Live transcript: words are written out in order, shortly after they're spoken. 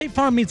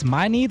State Farm meets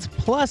my needs,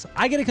 plus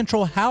I get to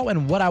control how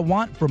and what I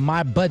want for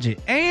my budget.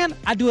 And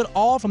I do it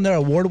all from their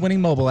award-winning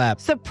mobile app.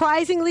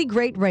 Surprisingly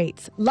great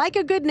rates. Like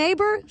a good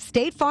neighbor,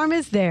 State Farm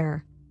is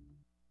there.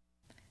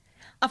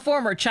 A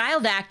former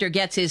child actor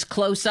gets his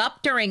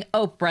close-up during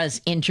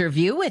Oprah's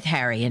interview with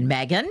Harry and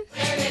Meghan.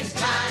 Then it's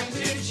time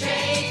to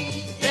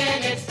change.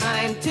 Then it's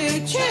time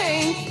to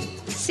change.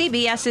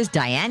 CBS's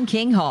Diane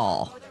King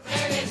Hall.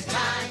 Then it's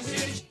time to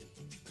change.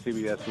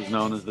 CBS was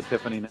known as the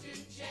Tiffany.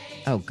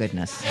 Oh,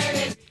 goodness.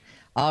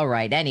 All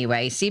right.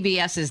 Anyway,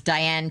 CBS's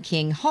Diane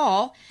King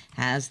Hall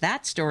has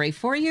that story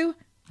for you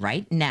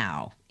right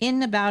now,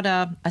 in about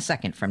a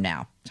second from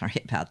now.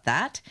 Sorry about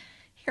that.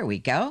 Here we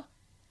go.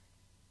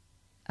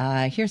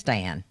 Here's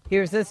Diane.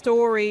 Here's the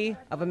story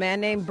of a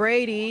man named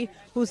Brady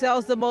who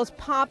sells the most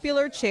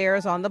popular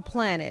chairs on the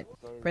planet.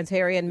 Prince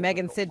Harry and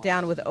Meghan sit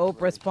down with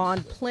Oprah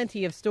spawned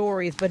plenty of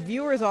stories, but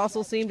viewers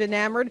also seemed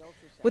enamored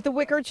with the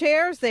wicker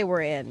chairs they were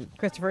in.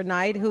 Christopher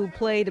Knight, who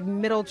played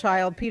middle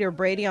child Peter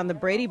Brady on the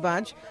Brady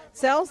Bunch,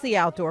 sells the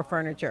outdoor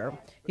furniture.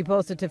 He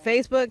posted to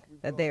Facebook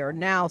that they are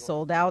now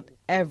sold out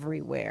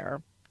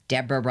everywhere.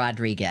 Deborah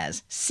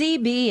Rodriguez,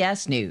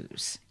 CBS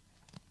News.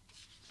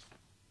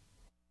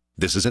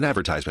 This is an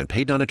advertisement.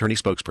 Paid non-attorney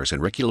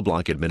spokesperson Ricky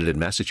LeBlanc admitted in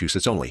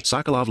Massachusetts only.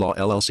 Sokolov Law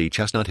LLC,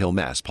 Chestnut Hill,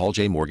 Mass. Paul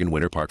J. Morgan,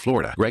 Winter Park,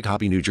 Florida. Greg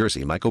Hobby, New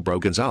Jersey. Michael Bro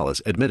Gonzalez,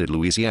 admitted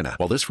Louisiana.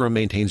 While this firm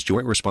maintains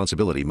joint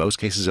responsibility, most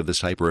cases of this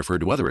type are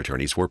referred to other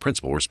attorneys for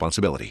principal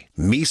responsibility.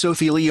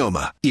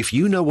 Mesothelioma. If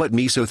you know what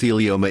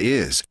mesothelioma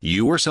is,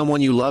 you or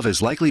someone you love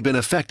has likely been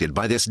affected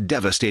by this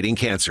devastating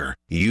cancer.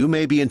 You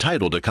may be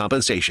entitled to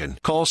compensation.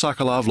 Call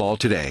Sokolov Law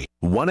today.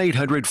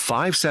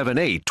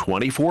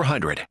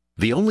 1-800-578-2400.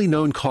 The only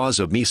known cause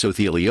of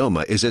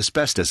mesothelioma is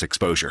asbestos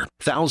exposure.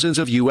 Thousands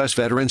of U.S.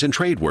 veterans and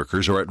trade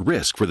workers are at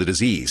risk for the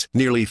disease.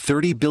 Nearly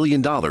 $30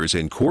 billion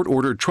in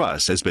court-ordered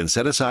trusts has been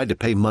set aside to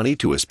pay money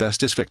to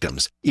asbestos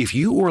victims. If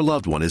you or a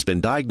loved one has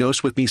been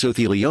diagnosed with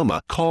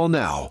mesothelioma, call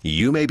now.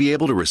 You may be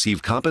able to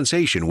receive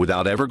compensation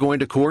without ever going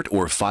to court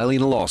or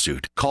filing a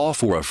lawsuit. Call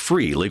for a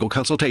free legal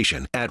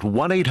consultation at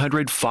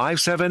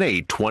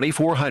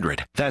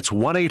 1-800-578-2400. That's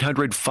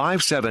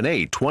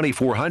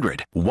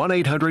 1-800-578-2400.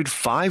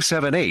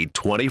 1-800-578-2400.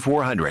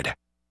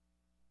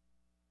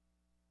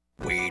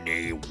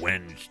 Weenie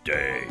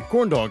Wednesday.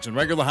 Corn dogs and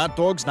regular hot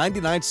dogs,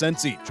 99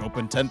 cents each.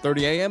 Open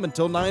 10:30 a.m.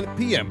 until 9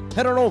 p.m.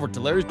 Head on over to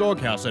Larry's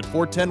Doghouse at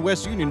 410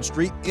 West Union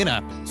Street in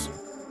Athens.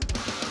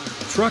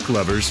 Truck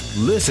lovers,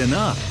 listen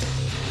up.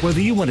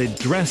 Whether you want it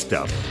dressed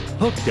up,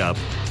 hooked up,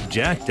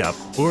 jacked up,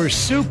 or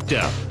souped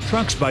up,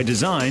 Trucks by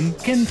Design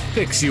can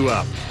fix you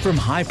up. From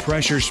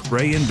high-pressure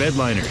spray and bed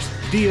liners,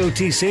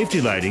 DOT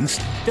safety lighting,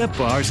 step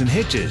bars and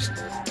hitches,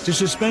 to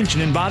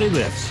suspension and body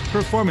lifts,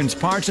 performance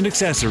parts and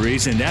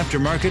accessories, and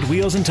aftermarket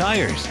wheels and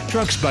tires.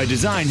 Trucks by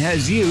Design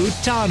has you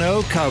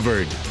tonneau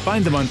covered.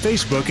 Find them on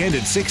Facebook and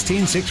at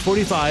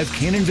 16645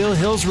 Cannonville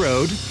Hills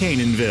Road,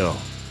 Cannonville.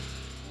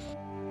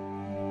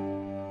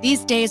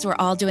 These days, we're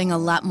all doing a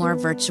lot more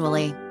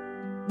virtually,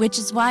 which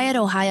is why at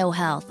Ohio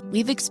Health,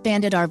 we've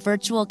expanded our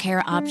virtual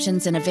care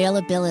options and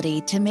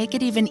availability to make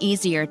it even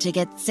easier to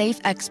get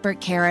safe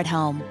expert care at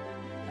home.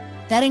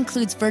 That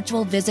includes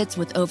virtual visits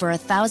with over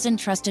 1,000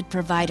 trusted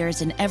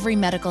providers in every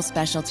medical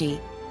specialty.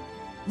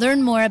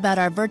 Learn more about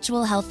our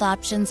virtual health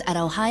options at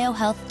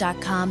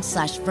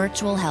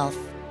ohiohealth.com/virtual health.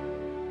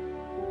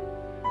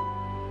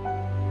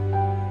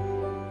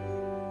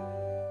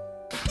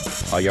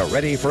 Are you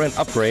ready for an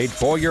upgrade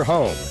for your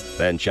home?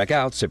 Then check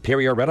out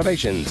Superior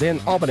Renovations in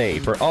Albany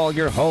for all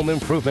your home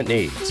improvement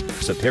needs.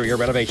 Superior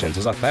Renovations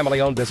is a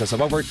family-owned business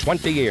of over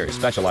 20 years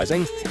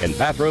specializing in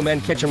bathroom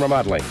and kitchen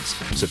remodelings.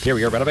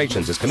 Superior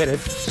Renovations is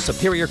committed to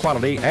superior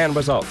quality and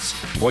results.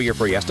 For your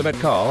free estimate,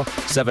 call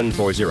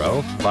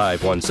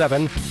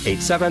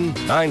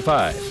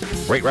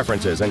 740-517-8795. Great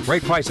references and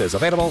great prices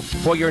available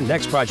for your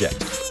next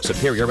project.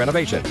 Superior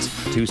Renovations,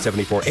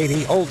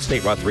 27480 Old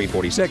State Route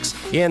 346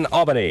 in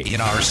Albany. In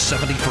our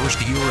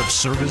 71st year of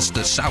service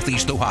to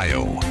Southeast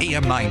Ohio,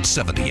 AM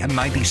 970 and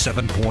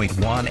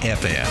 97.1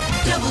 FM.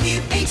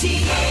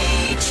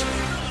 WATH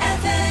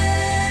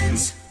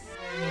Athens.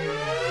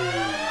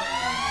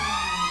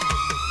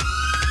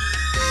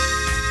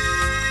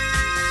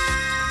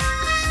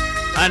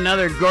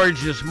 Another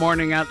gorgeous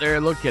morning out there.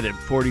 Look at it,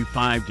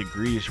 45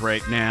 degrees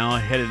right now,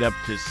 headed up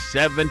to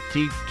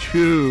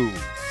 72.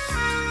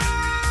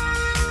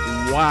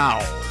 Wow.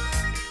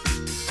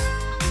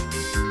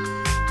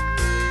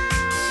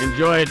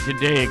 Enjoy it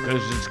today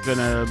because it's going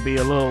to be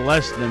a little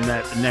less than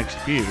that the next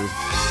few.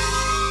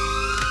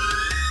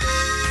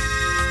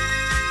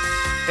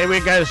 Hey, we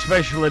got a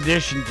special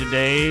edition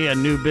today, a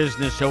new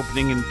business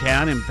opening in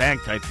town. In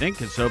fact, I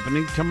think it's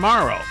opening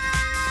tomorrow.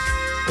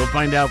 We'll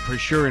find out for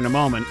sure in a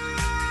moment.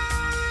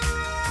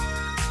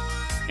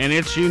 And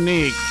it's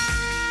unique.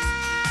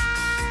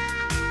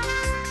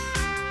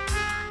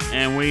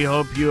 And we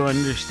hope you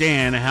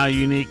understand how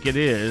unique it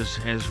is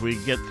as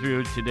we get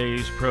through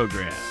today's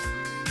program.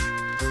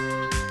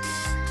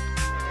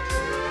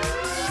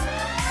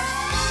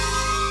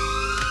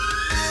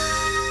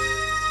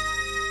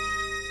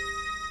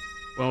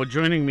 Well,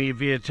 joining me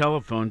via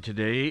telephone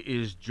today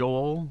is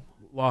Joel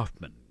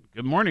Loftman.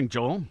 Good morning,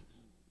 Joel.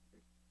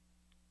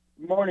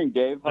 Good morning,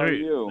 Dave. How are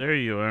you? There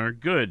you are.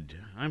 Good.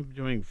 I'm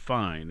doing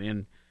fine.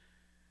 And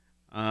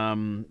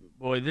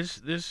boy, this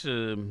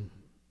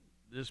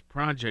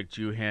project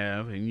you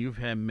have, and you've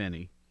had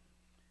many,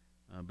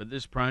 but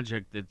this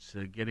project that's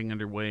getting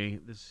underway.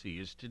 Let's see,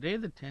 is today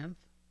the 10th?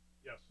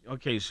 Yes.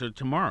 Okay, so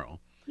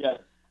tomorrow. Yes.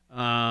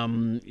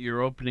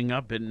 You're opening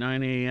up at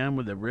 9 a.m.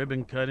 with a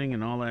ribbon cutting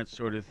and all that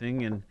sort of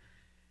thing, and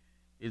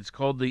it's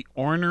called the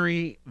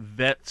Ornery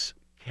Vets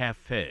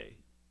Cafe.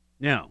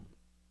 Now,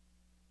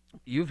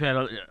 you've had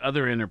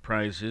other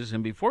enterprises,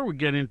 and before we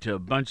get into a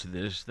bunch of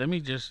this, let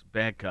me just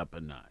back up a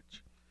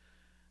notch.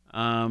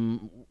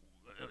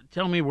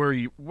 Tell me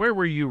where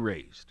were you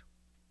raised?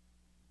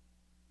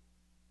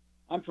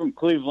 I'm from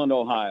Cleveland,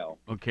 Ohio.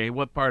 Okay,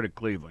 what part of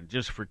Cleveland?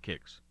 Just for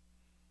kicks.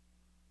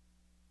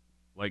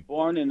 Like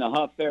born in the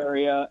Huff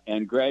area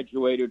and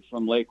graduated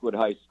from Lakewood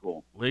High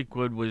School.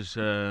 Lakewood was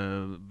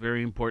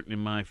very important in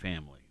my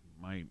family.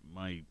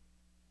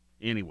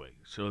 Anyway,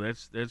 so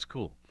that's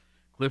cool.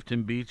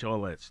 Clifton Beach,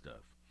 all that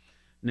stuff.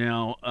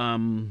 Now,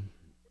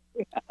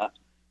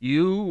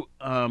 you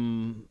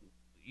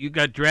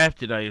got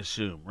drafted, I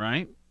assume,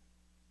 right?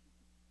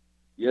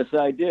 Yes,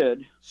 I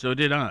did. So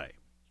did I.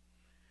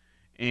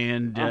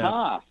 And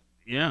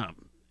yeah,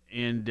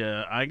 and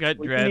I got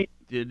drafted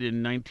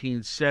in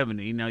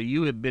 1970. Now,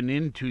 you had been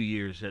in 2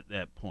 years at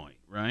that point,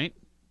 right?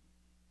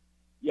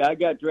 Yeah, I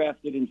got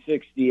drafted in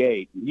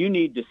 68. You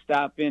need to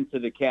stop into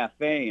the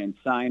cafe and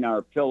sign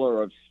our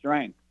Pillar of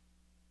Strength.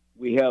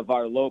 We have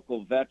our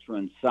local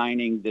veterans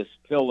signing this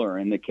pillar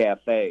in the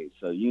cafe,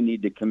 so you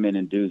need to come in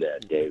and do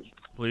that, Dave.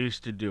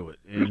 Pleased to do it,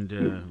 and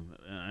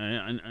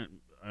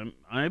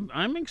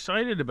I'm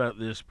excited about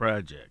this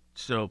project.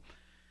 So,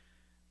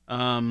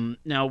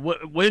 now,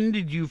 when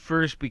did you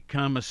first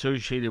become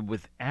associated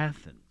with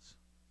Athens?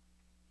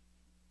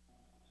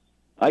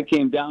 I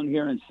came down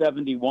here in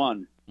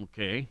 71.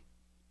 Okay.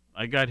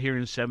 I got here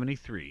in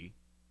 73.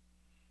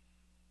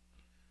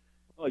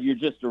 Oh, you're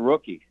just a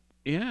rookie.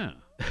 Yeah.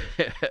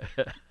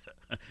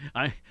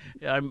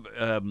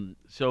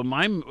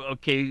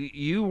 Okay,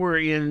 you were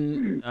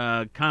in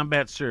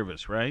combat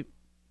service, right?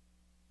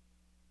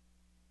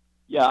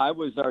 Yeah, I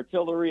was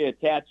artillery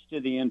attached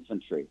to the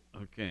infantry.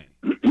 Okay.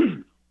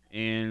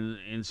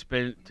 and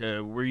spent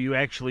were you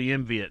actually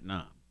in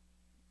Vietnam?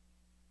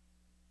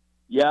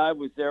 Yeah, I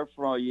was there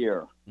for a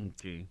year.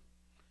 Okay.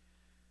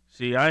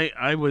 See,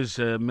 I was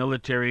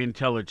military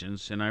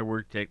intelligence, and I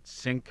worked at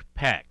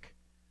CINCPAC,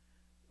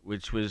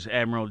 which was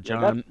Admiral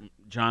John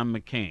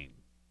McCain.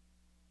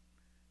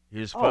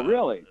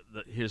 Really?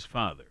 His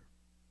father.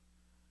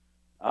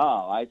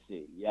 Oh, I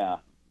see. Yeah.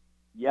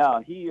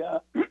 Yeah, he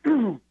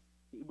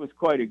he was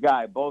quite a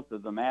guy, both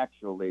of them,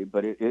 actually.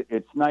 But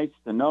it's nice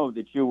to know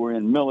that you were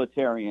in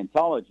military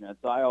intelligence.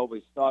 I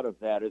always thought of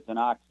that as an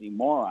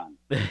oxymoron.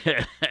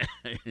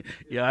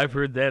 Yeah, I've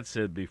heard that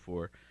said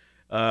before.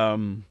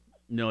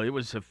 No, it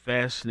was a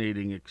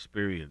fascinating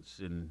experience,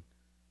 and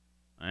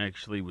I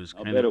actually was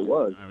I bet it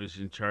was. I was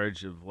in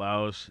charge of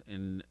Laos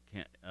and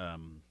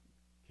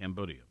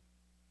Cambodia.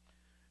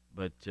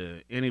 But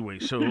anyway,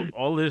 so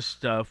all this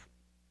stuff,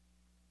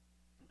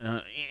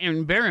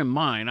 and bear in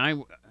mind,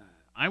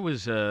 I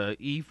was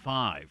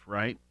E5,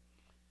 right?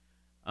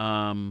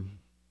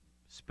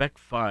 Spec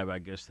 5, I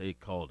guess they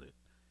called it.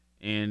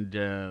 And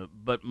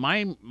but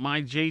my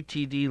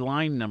JTD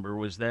line number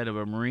was that of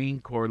a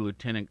Marine Corps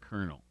lieutenant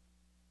colonel.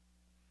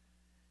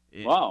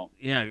 Wow.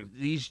 Yeah,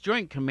 these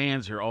joint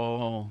commands are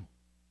all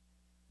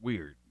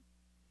weird.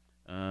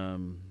 Yeah,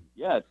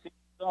 it seems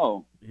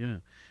so. Yeah.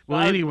 Well,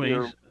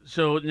 anyways,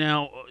 so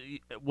now,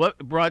 what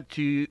brought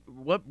you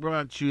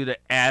to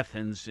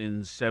Athens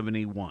in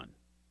 71?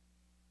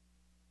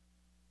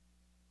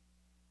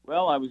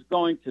 Well, I was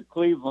going to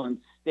Cleveland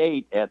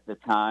State at the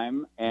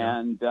time,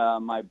 and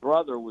my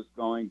brother was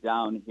going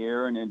down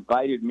here and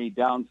invited me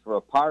down for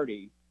a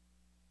party,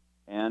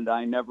 and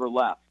I never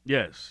left.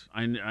 Yes,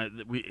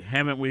 we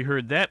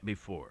heard that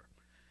before?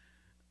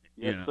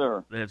 Yes,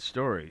 sir. That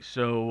story.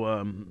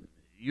 So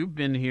you've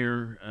been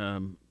here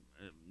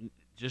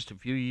just a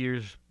few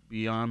years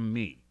beyond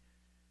me.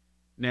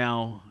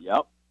 Now,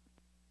 yep,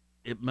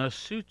 it must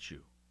suit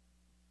you.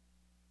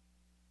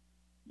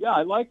 Yeah,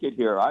 I like it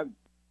here. I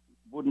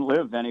wouldn't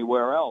live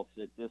anywhere else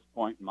at this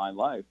point in my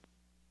life.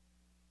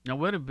 Now,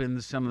 what have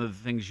been some of the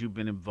things you've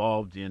been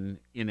involved in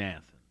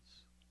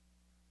Athens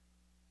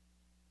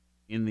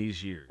in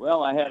these years?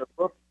 Well, I had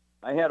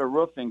a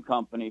roofing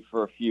company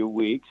for a few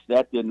weeks.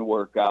 That didn't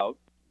work out.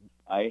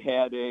 I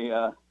had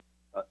a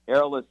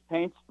airless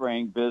paint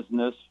spraying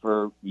business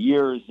for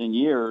years and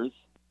years.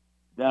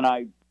 Then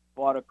I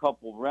bought a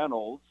couple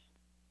rentals,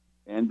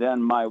 and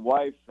then my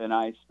wife and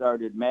I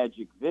started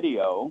Magic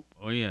Video.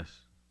 Oh,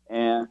 yes.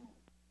 And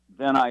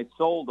then I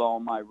sold all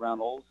my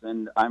rentals,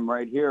 and I'm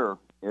right here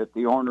at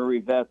the Ornery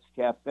Vets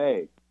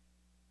Cafe.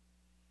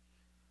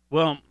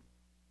 Well,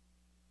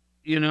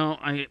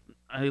 I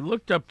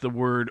looked up the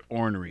word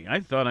ornery.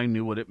 I thought I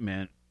knew what it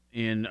meant,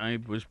 and I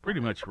was pretty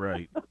much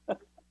right.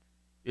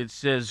 It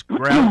says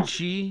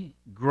grouchy,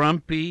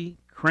 grumpy,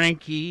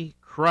 cranky,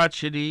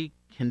 crotchety,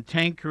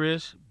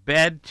 cantankerous,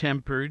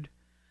 bad-tempered,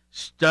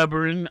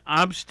 stubborn,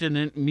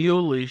 obstinate,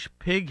 mulish,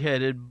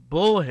 pig-headed,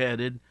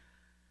 bull-headed,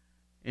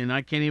 and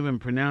I can't even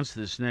pronounce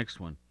this next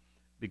one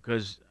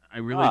because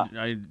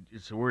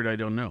it's a word I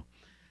don't know.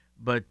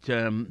 But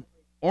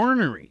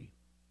ornery.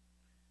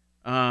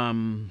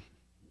 Why'd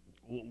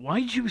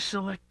you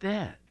select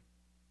that?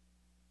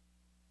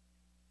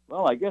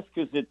 Well, I guess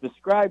because it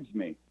describes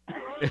me.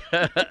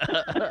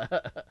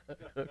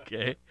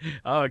 Okay,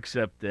 I'll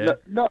accept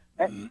that. No,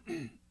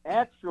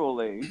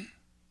 actually,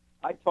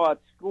 I taught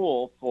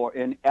school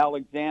in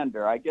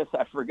Alexander. I guess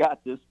I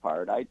forgot this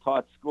part. I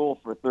taught school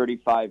for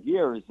 35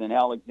 years in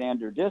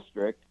Alexander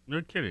District.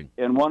 No kidding.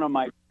 And one of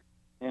my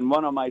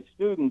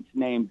students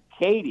named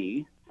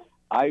Katie,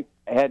 I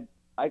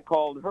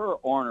called her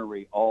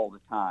ornery all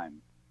the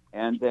time,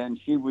 and then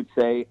she would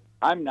say,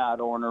 "I'm not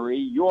ornery,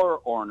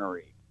 you're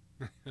ornery,"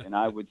 and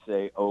I would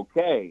say,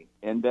 "Okay."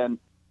 And then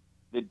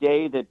the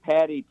day that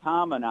Patty,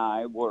 Tom, and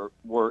I were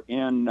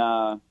in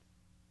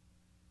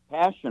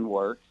Passion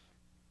Works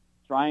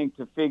trying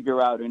to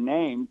figure out a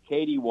name,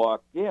 Katie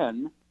walked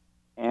in,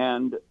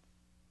 and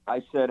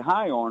I said,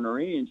 "Hi,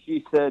 ornery," and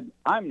she said,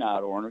 "I'm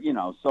not ornery,"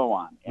 so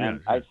on.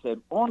 And I said,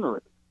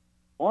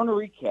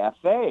 Ornery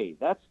Cafe,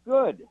 that's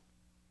good.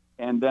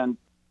 And then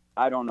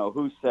I don't know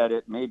who said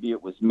it. Maybe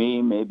it was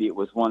me. Maybe it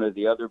was one of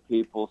the other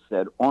people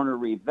said,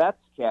 Ornery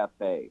Vets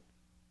Cafe,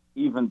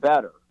 even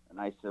better. And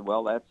I said,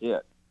 well, that's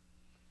it.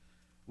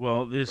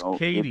 Well, this So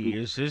Katie,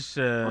 is this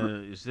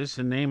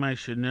a name I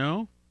should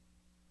know?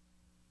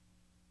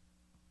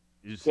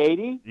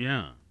 Katie?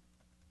 Yeah.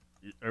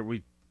 Are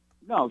we?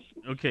 No.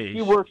 Okay.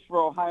 She works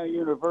for Ohio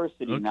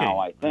University now,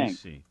 I think. I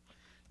see.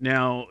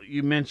 Now,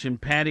 you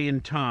mentioned Patty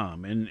and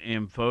Tom,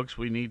 and folks,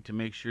 we need to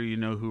make sure you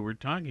know who we're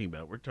talking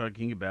about. We're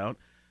talking about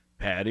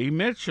Patty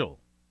Mitchell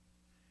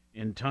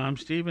and Tom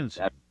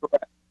Stevenson. That's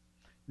correct.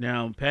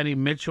 Now, Patty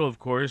Mitchell, of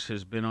course,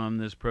 has been on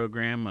this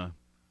program a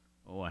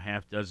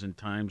half dozen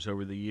times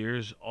over the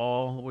years,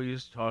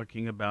 always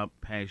talking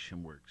about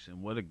Passion Works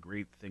and what a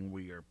great thing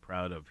we are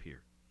proud of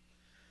here.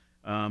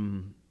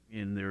 In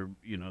their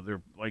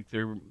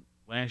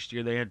last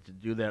year they had to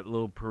do that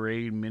little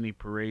mini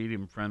parade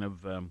in front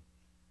of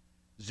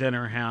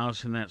Zenner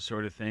House and that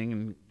sort of thing,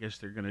 and I guess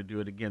they're going to do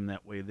it again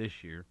that way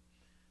this year.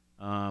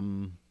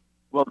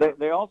 Well,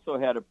 they also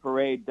had a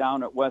parade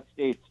down at West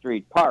 8th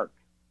Street Park.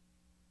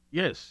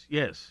 Yes,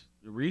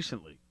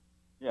 recently.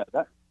 Yeah,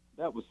 that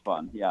was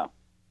fun, yeah.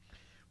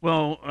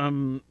 Well,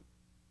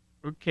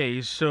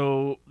 okay,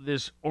 so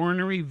this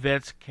Ornery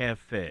Vets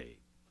Cafe,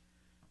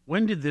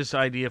 when did this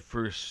idea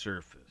first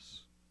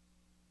surface?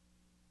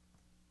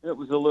 It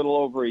was a little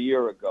over a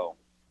year ago.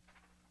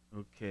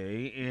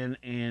 Okay, and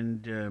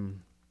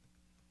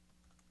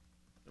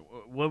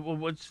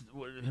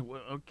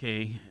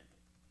okay.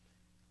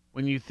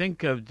 When you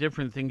think of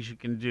different things you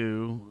can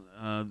do,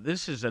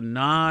 this is a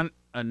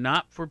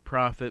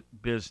not-for-profit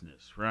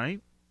business,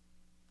 right?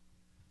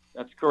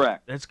 That's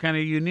correct. That's kind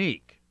of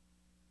unique.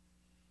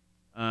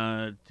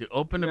 To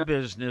open a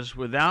business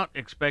without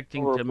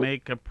expecting to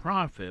make a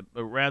profit,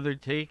 but rather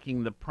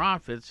taking the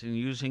profits and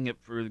using it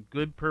for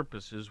good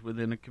purposes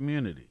within a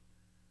community.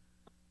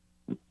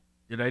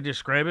 Did I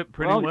describe it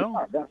pretty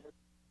well? Yeah,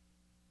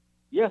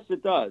 yes,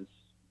 it does.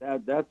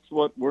 That's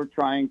what we're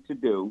trying to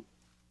do.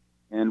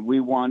 And we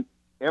want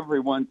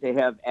everyone to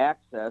have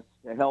access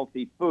to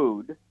healthy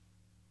food.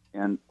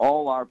 And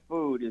all our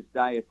food is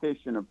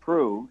dietitian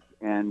approved,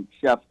 and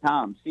Chef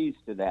Tom sees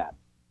to that.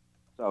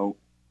 So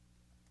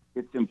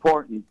it's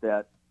important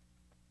that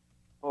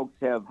folks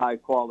have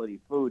high-quality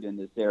food in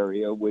this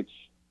area, which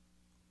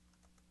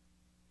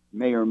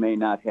may or may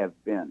not have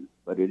been,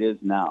 but it is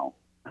now.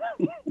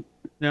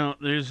 Now,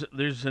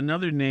 there's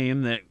another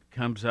name that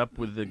comes up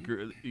with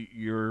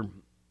your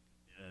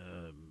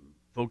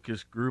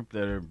focus group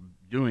that are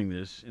doing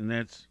this, and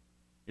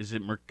is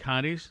it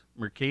Mercedes?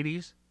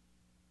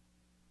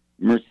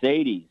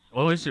 Mercedes.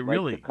 Oh, is it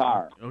really? Like the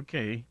car.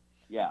 Okay.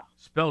 Yeah.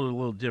 Spelled a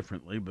little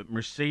differently, but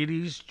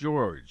Mercedes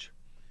George.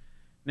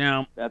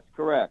 Now, that's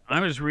correct. I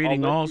was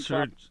reading all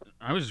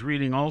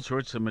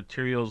sorts of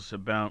materials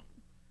about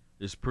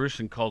this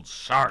person called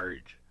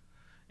Sarge,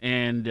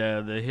 and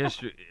the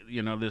history.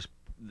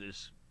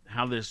 This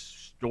how this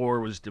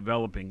store was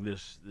developing.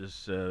 This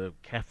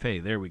cafe.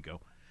 There we go.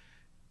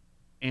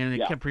 And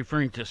it kept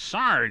referring to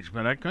Sarge,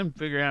 but I couldn't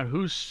figure out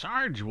who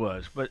Sarge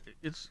was. But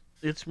it's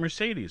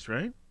Mercedes,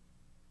 right?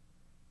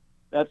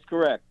 That's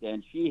correct,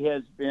 and she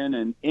has been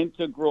an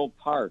integral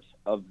part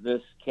of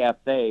this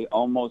cafe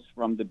almost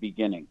from the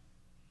beginning.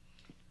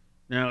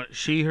 Now,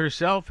 she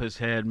herself has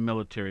had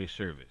military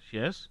service,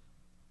 yes?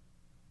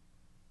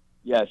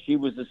 Yeah, she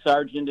was a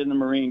sergeant in the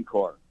Marine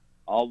Corps.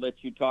 I'll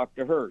let you talk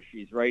to her.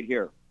 She's right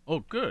here.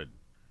 Oh, good.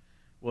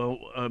 Well,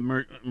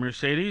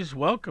 Mercedes,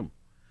 welcome.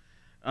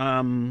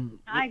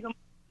 Hi.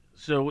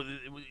 So,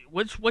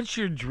 what's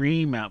your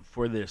dream out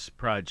for this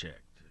project?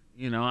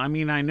 I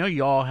mean, I know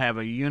you all have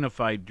a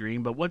unified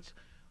dream, but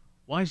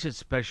why is it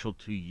special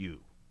to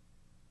you?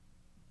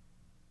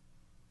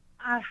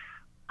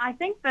 I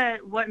think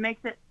that what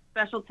makes it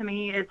special to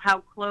me is how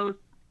close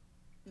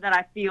that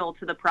I feel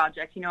to the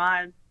project. You know,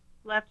 I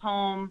left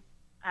home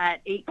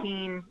at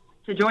 18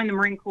 to join the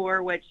Marine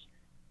Corps, which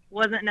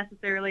wasn't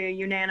necessarily a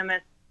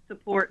unanimous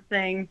support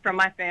thing from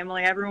my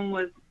family. Everyone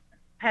was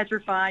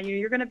petrified. You know,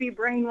 you're going to be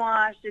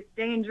brainwashed. It's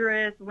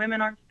dangerous.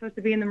 Women aren't supposed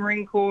to be in the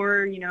Marine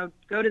Corps. You know,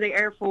 go to the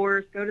Air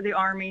Force, go to the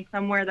Army,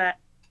 somewhere that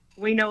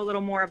we know a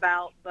little more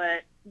about.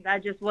 But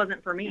that just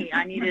wasn't for me.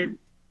 I needed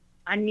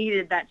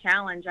that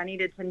challenge. I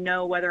needed to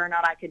know whether or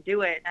not I could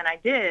do it, and I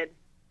did.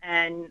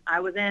 And I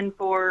was in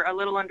for a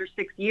little under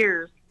 6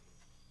 years,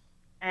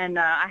 and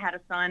I had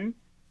a son,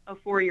 a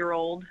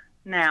 4-year-old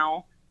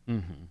now,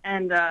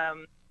 and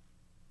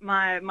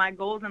my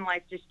goals in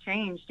life just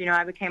changed. You know,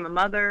 I became a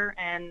mother,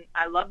 and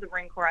I love the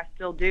Marine Corps. I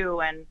still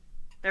do, and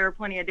there are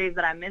plenty of days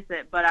that I miss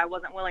it, but I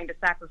wasn't willing to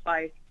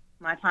sacrifice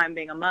my time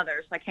being a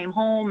mother. So I came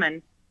home,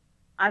 and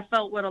I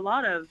felt what a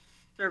lot of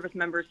service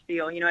members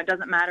feel. You know, it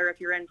doesn't matter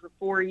if you're in for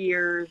 4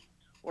 years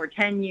or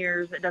 10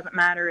 years. It doesn't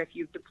matter if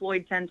you've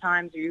deployed 10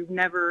 times or you've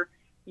never,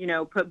 you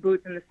know, put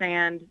boots in the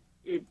sand.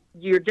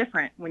 You're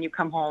different when you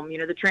come home. You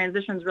know, the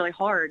transition's really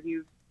hard.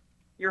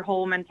 Your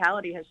whole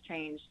mentality has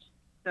changed.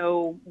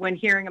 So when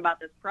hearing about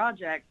this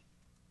project,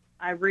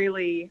 I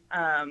really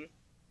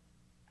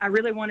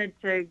wanted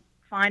to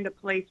find a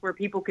place where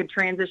people could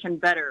transition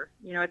better.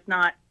 You know, it's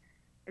not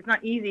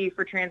easy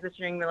for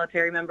transitioning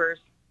military members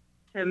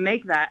to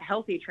make that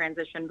healthy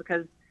transition,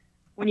 because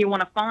when you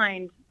want to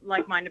find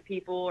like-minded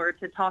people or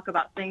to talk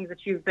about things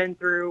that you've been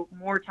through,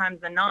 more times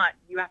than not,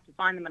 you have to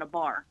find them in a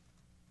bar.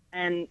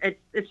 And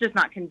it's just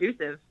not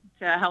conducive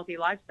to a healthy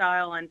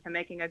lifestyle and to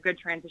making a good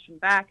transition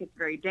back. It's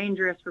very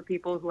dangerous for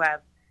people who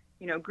have,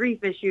 you know,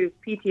 grief issues,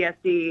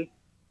 PTSD.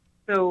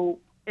 So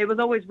it was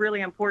always really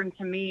important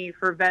to me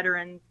for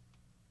veterans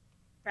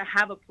to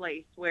have a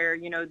place where,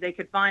 you know, they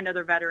could find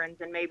other veterans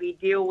and maybe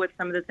deal with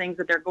some of the things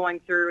that they're going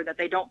through that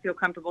they don't feel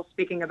comfortable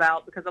speaking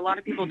about, because a lot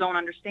of people don't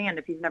understand.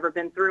 If you've never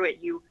been through it,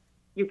 you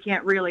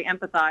can't really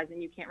empathize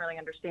and you can't really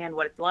understand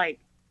what it's like.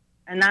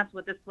 And that's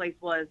what this place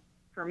was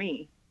for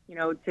me, you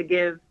know, to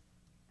give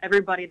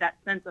everybody that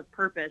sense of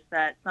purpose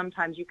that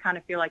sometimes you kind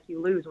of feel like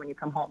you lose when you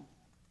come home.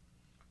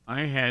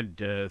 I had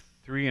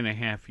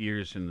 3.5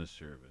 years in the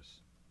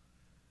service.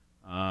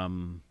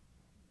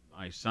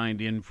 I signed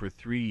in for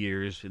 3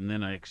 years, and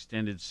then I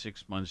extended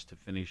 6 months to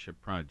finish a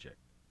project,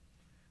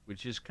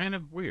 which is kind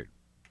of weird.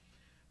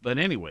 But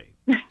anyway,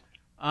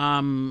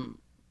 I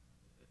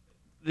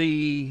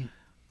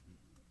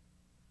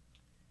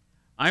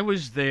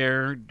was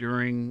there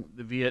during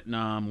the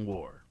Vietnam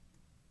War.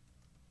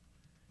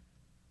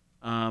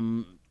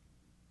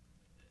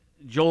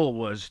 Joel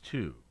was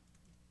too.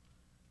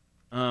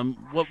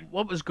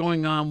 What was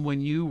going on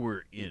when you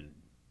were in,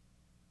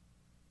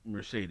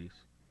 Mercedes?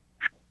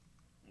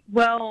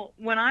 Well,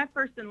 when I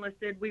first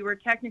enlisted, we were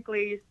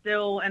technically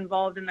still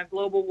involved in the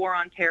global war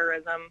on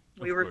terrorism.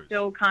 We were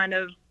still kind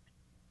of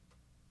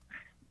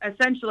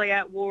essentially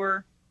at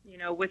war, you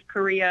know, with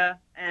Korea,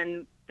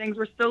 and things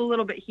were still a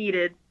little bit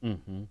heated.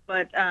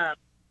 But, I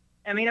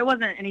mean, it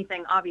wasn't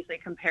anything obviously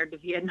compared to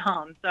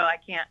Vietnam, so I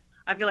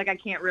feel like I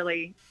can't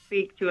really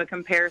speak to a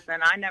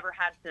comparison. I never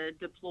had to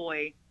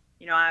deploy.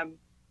 You know,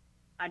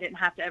 I didn't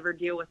have to ever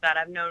deal with that.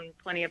 I've known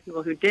plenty of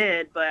people who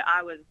did, but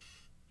I was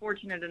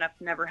fortunate enough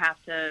to never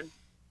have to,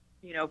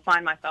 you know,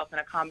 find myself in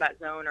a combat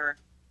zone or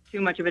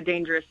too much of a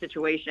dangerous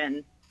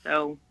situation.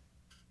 So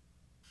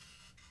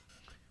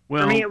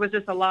for me, it was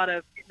just a lot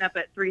of getting up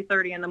at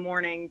 3:30 in the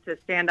morning to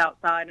stand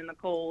outside in the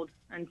cold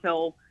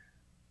until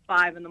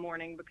 5 in the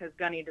morning because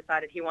Gunny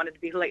decided he wanted to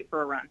be late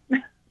for a run.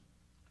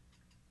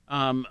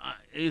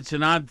 It's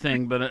an odd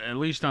thing, but at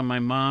least on my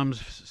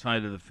mom's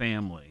side of the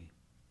family,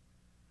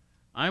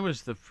 I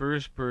was the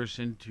first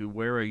person to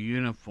wear a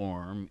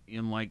uniform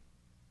in like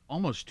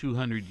almost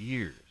 200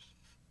 years.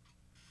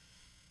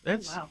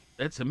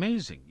 That's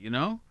amazing, you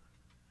know?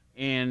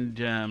 And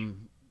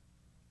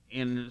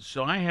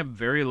so I have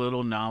very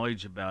little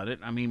knowledge about it.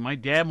 I mean, my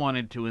dad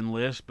wanted to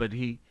enlist, but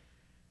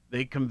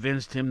they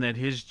convinced him that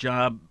his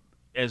job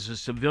as a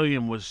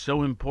civilian was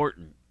so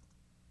important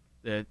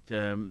that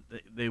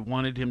they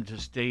wanted him to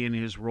stay in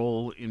his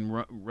role in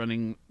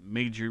running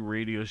major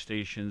radio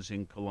stations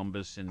in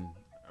Columbus and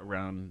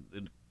around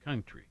the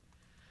country.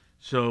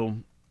 So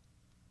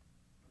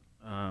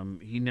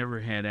he never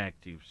had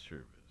active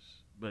service.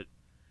 But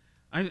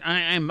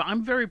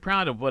I'm very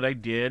proud of what I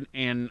did,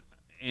 and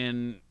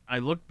I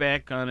look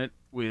back on it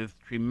with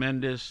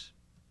tremendous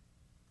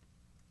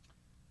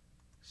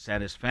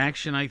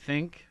satisfaction, I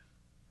think,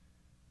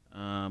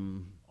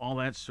 all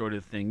that sort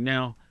of thing.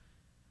 Now,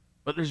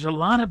 but there's a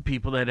lot of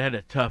people that had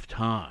a tough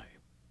time.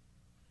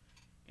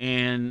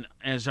 And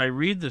as I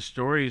read the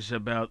stories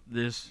about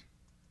this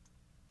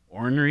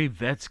Ornery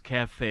Vets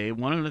Cafe,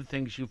 one of the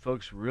things you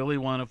folks really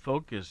want to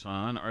focus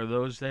on are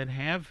those that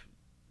have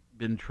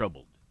been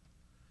troubled.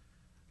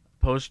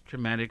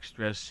 Post-traumatic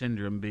stress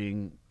syndrome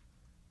being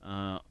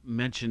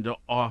mentioned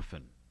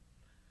often.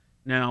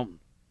 Now,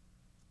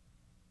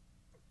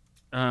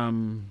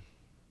 how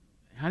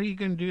are you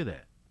going to do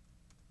that?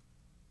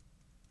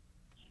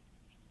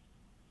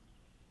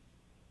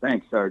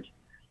 Thanks, Sarge.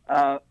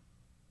 Well,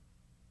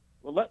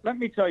 let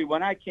me tell you,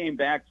 when I came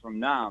back from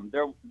Nam,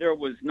 there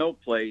was no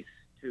place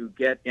to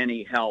get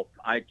any help.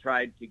 I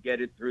tried to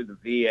get it through the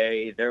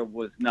VA. There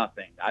was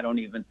nothing. I don't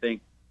even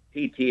think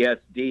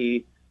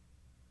PTSD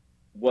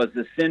was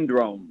a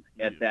syndrome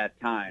at that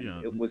time.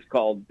 Yeah. It was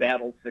called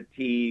battle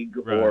fatigue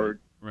Right. or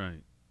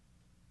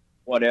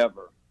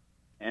whatever.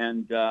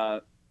 And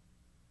I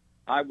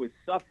was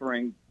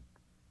suffering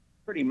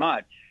pretty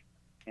much.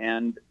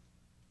 And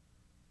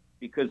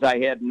because I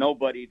had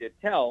nobody to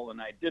tell,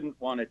 and I didn't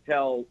want to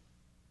tell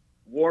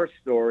war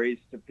stories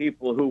to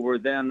people who were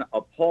then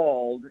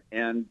appalled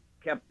and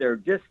kept their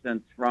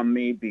distance from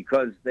me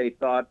because they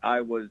thought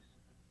I was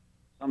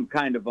some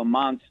kind of a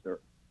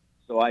monster.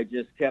 So I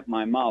just kept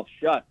my mouth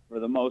shut for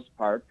the most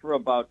part for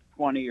about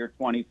 20 or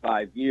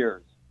 25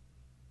 years.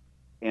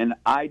 And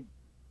I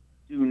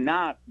do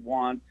not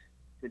want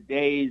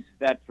today's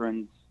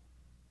veterans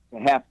to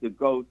have to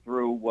go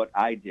through what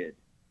I did.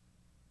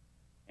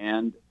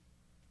 And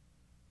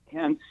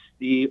hence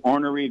the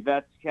Ornery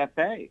Vets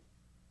Cafe.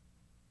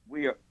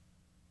 We are.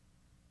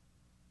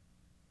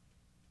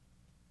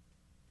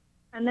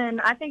 And then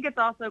I think it's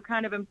also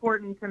kind of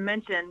important to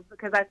mention,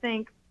 because I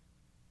think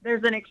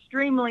there's an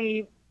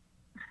extremely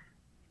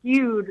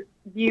skewed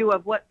view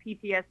of what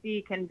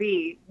PTSD can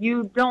be.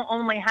 You don't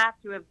only have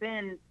to have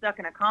been stuck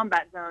in a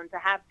combat zone to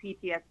have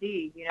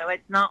PTSD. You know,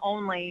 it's not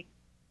only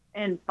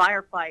in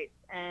firefights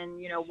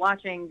and, you know,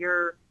 watching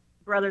your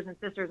brothers and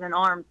sisters in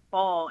arms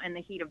fall in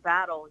the heat of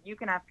battle. You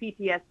can have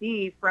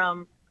PTSD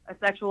from a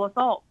sexual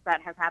assault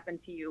that has happened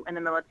to you in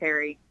the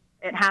military.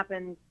 It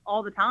happens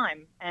all the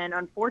time. And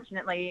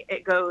unfortunately,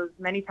 it goes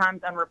many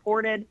times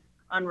unreported,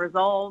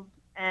 unresolved.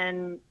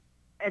 And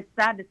it's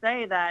sad to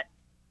say that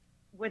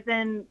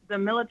within the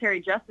military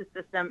justice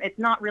system, it's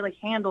not really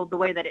handled the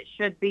way that it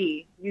should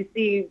be. You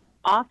see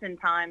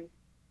oftentimes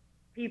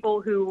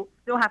people who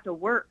still have to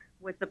work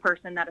with the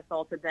person that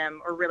assaulted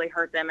them or really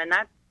hurt them. And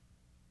that's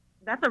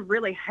a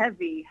really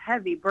heavy,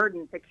 heavy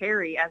burden to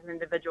carry as an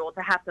individual,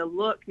 to have to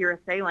look your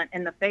assailant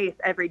in the face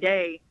every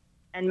day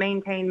and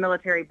maintain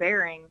military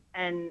bearing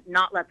and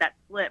not let that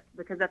slip,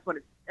 because that's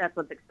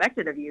what's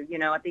expected of you. You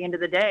know, at the end of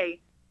the day,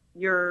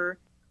 you're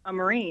a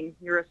Marine,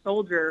 you're a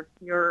soldier,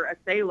 you're a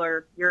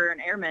sailor, you're an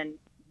airman.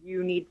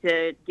 You need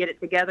to get it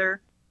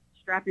together,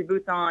 strap your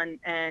boots on,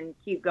 and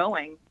keep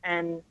going.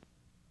 And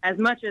as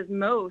much as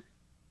most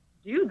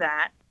do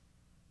that,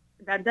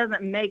 that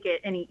doesn't make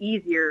it any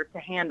easier to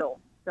handle.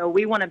 So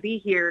we want to be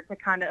here to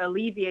kind of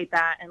alleviate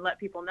that and let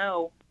people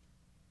know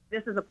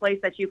this is a place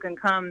that you can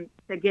come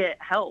to get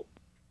help.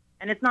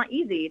 And it's not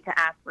easy to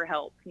ask for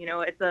help. You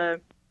know,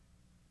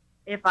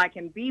 if I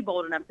can be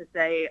bold enough to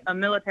say, a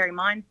military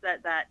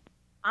mindset that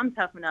I'm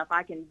tough enough,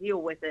 I can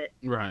deal with it.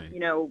 Right. You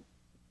know,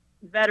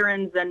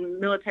 veterans and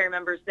military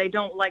members, they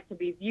don't like to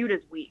be viewed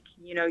as weak.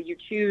 You know, you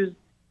choose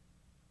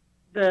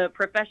the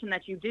profession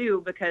that you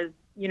do because,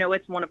 you know,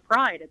 it's one of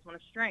pride, it's one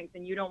of strength,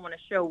 and you don't want to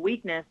show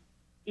weakness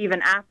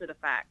even after the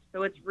fact.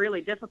 So it's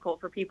really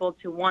difficult for people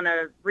to want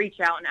to reach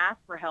out and ask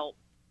for help.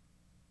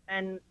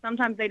 And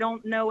sometimes they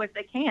don't know if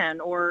they can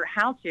or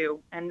how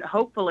to. And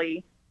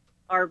hopefully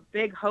our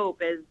big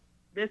hope is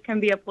this can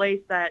be a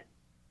place that,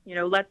 you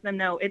know, lets them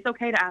know it's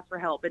okay to ask for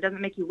help. It doesn't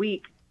make you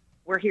weak.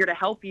 We're here to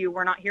help you.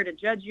 We're not here to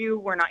judge you.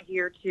 We're not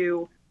here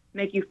to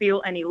make you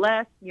feel any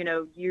less. You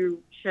know,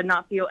 you should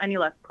not feel any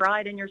less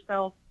pride in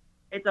yourself.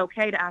 It's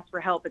okay to ask for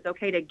help. It's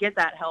okay to get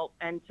that help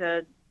and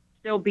to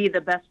still be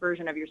the best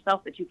version of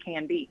yourself that you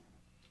can be.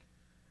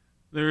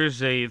 There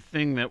is a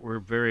thing that we're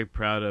very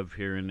proud of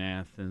here in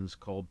Athens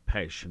called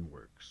Passion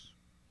Works.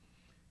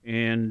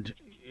 And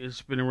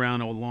it's been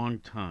around a long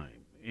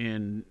time.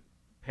 And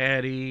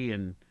Patty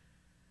and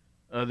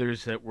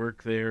others that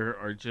work there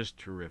are just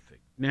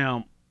terrific.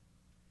 Now,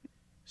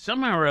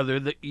 somehow or other,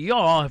 that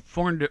y'all have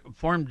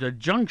formed a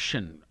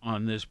junction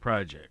on this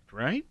project,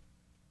 right?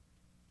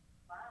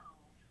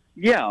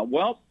 Yeah,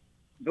 well,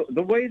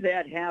 the way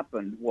that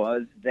happened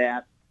was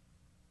that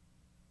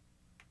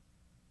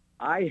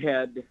I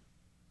had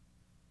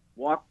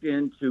walked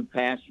into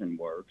Passion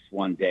Works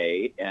one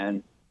day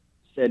and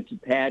said to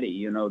Patty,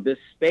 you know, this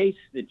space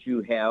that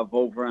you have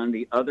over on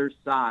the other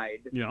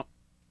side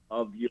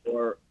of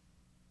your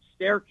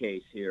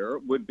staircase here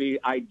would be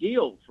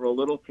ideal for a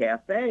little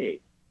cafe.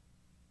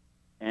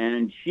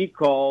 And she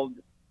called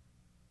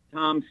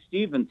Tom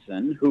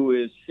Stevenson, who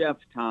is Chef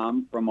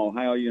Tom from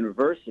Ohio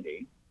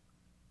University,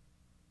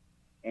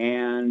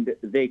 and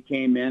they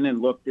came in and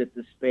looked at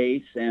the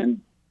space and,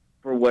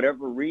 for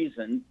whatever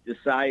reason,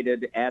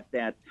 decided at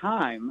that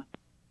time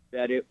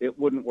that it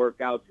wouldn't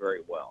work out very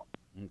well.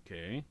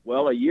 Okay.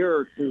 Well, a year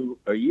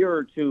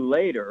or two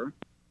later,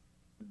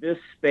 this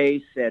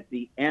space at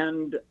the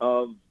end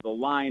of the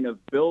line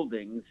of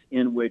buildings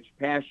in which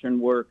Passion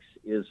Works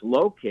is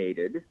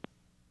located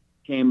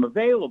came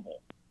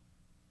available.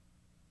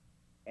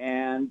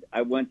 And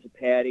I went to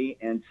Patty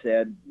and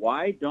said,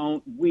 why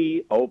don't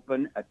we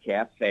open a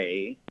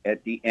cafe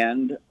at the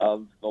end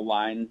of the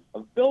line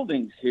of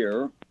buildings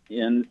here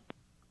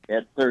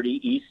at 30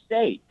 East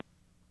State?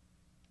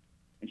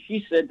 And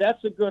she said,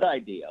 that's a good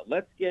idea.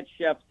 Let's get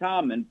Chef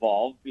Tom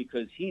involved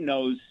because he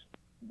knows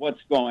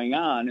what's going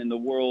on in the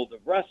world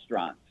of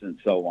restaurants and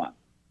so on.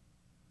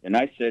 And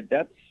I said,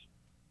 that's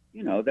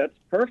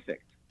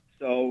perfect.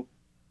 So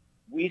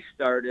we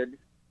started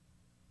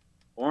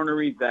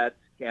Ornery Vets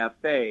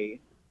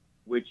Cafe,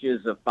 which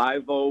is a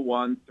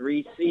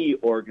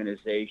 501(c)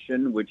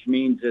 organization, which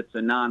means it's a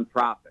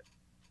nonprofit.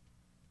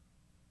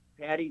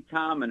 Patty,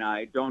 Tom, and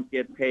I don't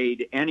get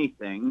paid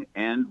anything,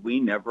 and we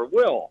never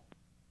will.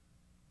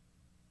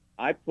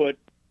 I put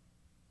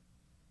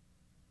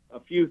a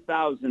few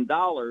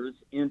 $1,000s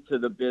into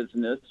the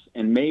business,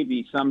 and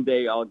maybe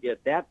someday I'll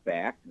get that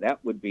back.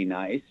 That would be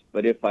nice.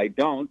 But if I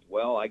don't,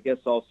 well, I guess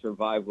I'll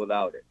survive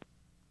without it.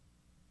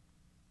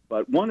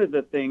 But one of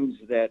the things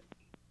that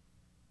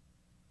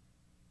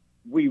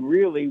we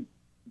really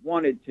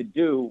wanted to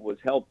do was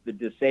help the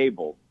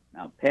disabled.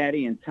 Now,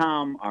 Patty and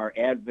Tom are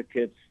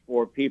advocates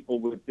for people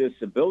with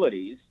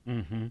disabilities,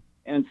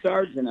 and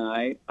Sarge and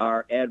I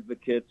are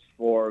advocates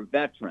for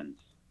veterans.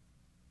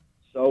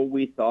 So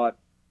we thought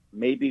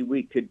maybe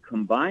we could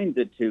combine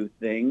the two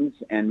things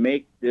and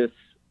make this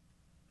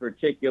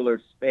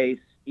particular space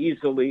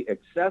easily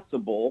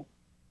accessible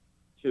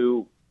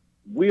to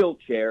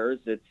wheelchairs,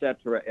 et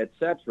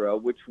cetera,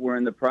 which we're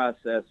in the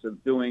process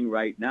of doing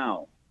right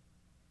now.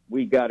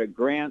 We got a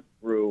grant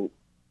through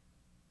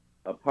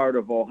a part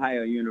of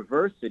Ohio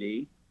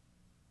University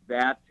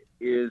that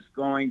is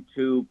going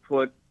to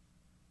put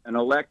an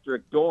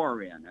electric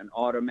door in, an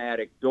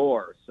automatic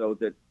door, so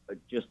that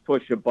just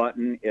push a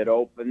button, it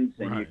opens,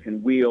 and you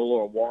can wheel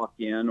or walk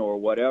in or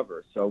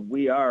whatever. So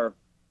we are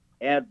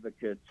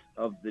advocates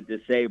of the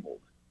disabled.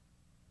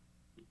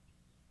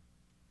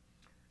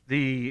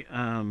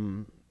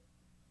 Now,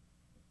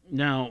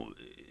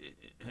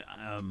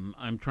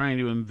 I'm trying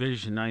to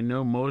envision. I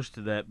know most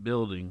of that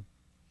building,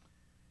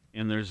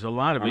 and there's a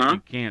lot of it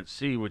you can't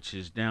see, which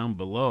is down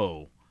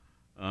below.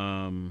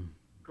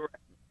 Correct.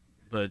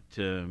 But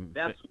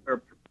that's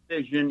where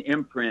Precision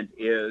Imprint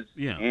is,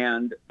 yeah.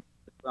 And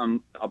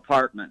some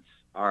apartments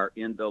are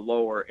in the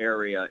lower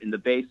area, in the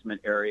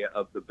basement area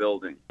of the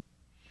building.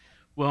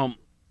 Well,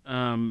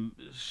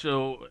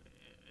 so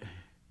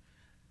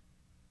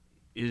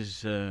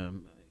is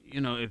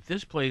if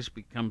this place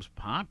becomes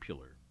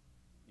popular,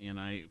 and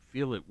I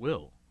feel it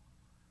will,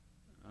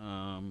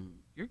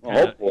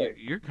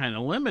 you're kind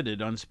of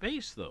limited on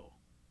space, though.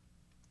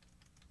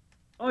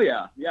 Oh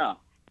yeah.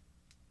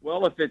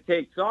 Well, if it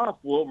takes off,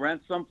 we'll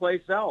rent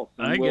someplace else,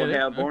 and we'll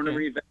have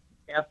Ornery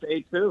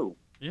Cafe too.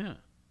 Yeah.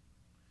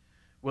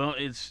 Well,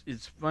 it's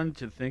fun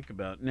to think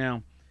about.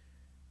 Now,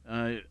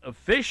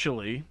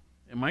 officially,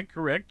 am I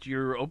correct?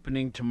 You're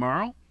opening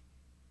tomorrow?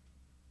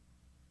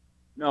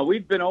 No,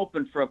 we've been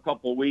open for a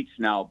couple weeks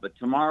now, but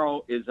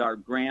tomorrow is our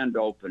grand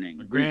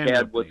opening. We've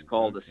had what's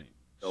called a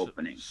soft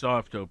opening.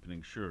 Soft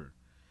opening, sure.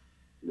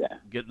 Yeah.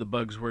 Get the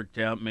bugs worked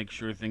out, make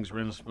sure things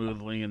run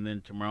smoothly, and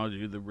then tomorrow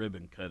do the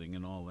ribbon cutting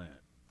and all that.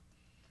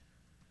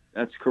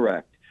 That's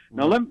correct.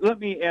 Now, let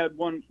me add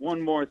one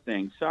more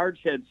thing. Sarge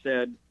had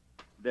said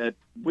that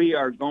we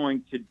are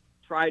going to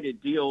try to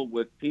deal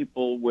with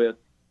people with,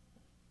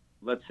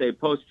 let's say,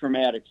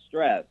 post-traumatic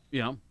stress.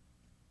 Yeah.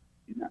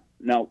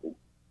 Now,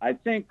 I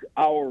think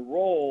our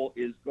role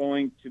is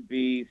going to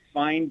be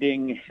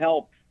finding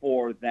help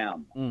for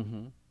them,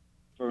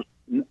 for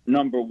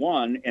number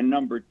one. And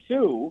number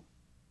two,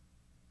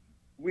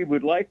 we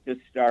would like to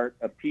start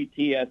a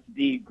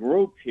PTSD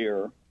group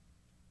here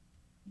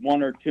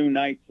 1 or 2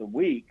 nights a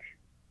week,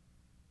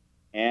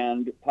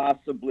 and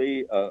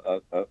possibly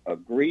a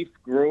grief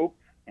group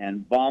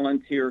and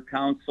volunteer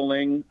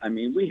counseling. I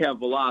mean, we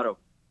have a lot of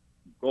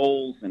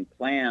goals and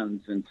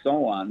plans and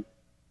so on.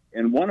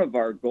 And one of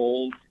our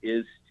goals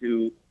is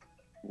to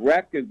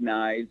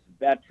recognize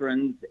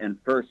veterans and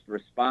first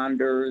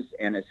responders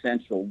and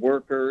essential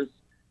workers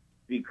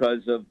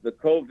because of the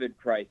COVID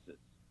crisis.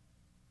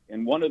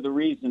 And one of the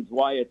reasons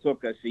why it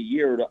took us a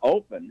year to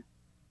open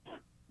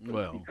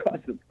was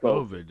because of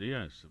COVID.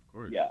 Yes, of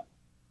course. Yeah.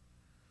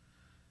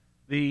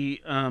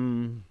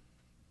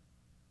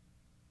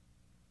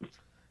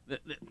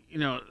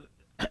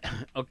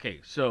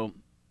 Okay, so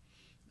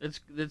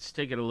let's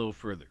take it a little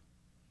further.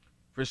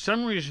 For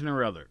some reason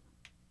or other,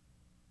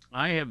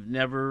 I have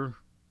never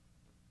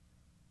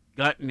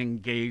gotten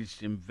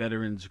engaged in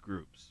veterans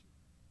groups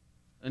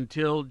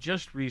until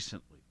just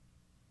recently.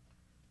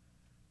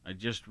 I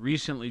just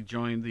recently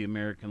joined the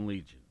American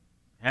Legion.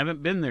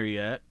 Haven't been there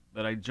yet,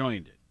 but I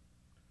joined it.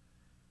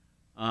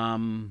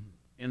 And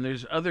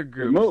there's other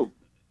groups. Good move.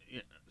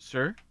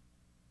 Sir?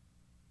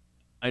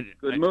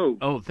 Good move.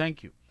 Oh,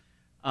 thank you.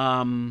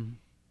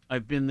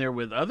 I've been there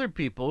with other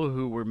people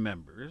who were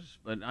members,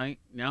 but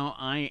now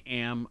I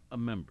am a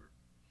member.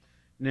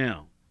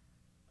 Now,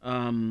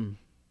 but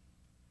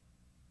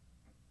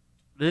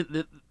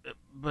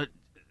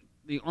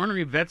the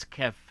Ornery Vets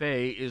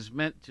Cafe is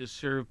meant to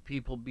serve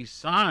people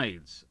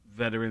besides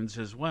veterans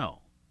as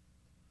well.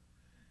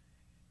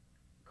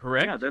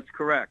 Correct? Yeah, that's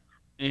correct.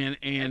 And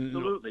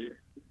absolutely.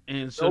 And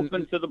it's so,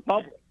 open to the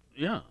public.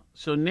 Yeah.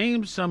 So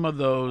name some of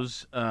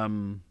those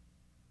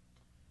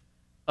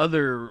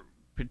other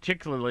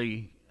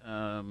particularly,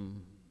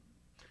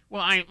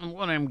 what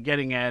I'm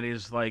getting at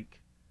is like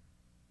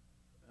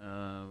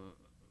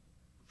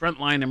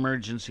frontline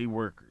emergency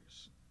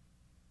workers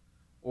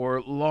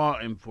or law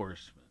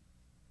enforcement.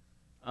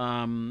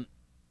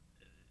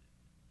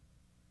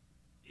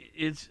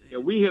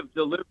 We have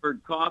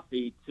delivered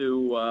coffee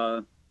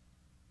to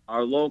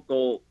our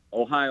local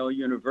Ohio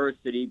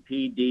University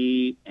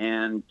PD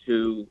and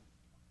to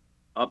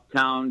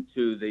uptown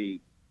to the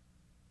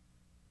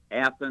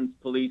Athens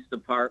Police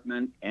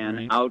Department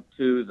and out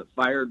to the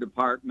fire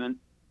department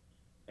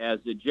as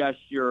a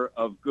gesture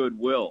of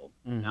goodwill.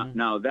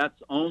 Now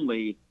that's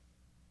very,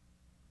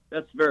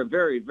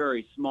 very,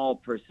 very small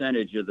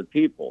percentage of the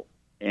people.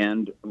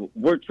 And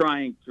we're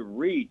trying to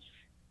reach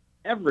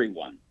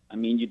everyone. I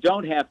mean, you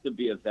don't have to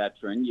be a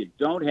veteran. You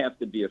don't have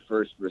to be a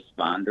first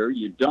responder.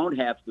 You don't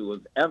have to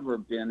have ever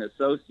been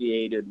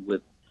associated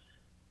with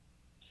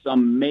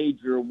some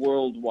major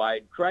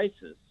worldwide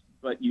crisis.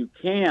 But you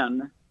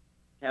can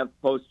have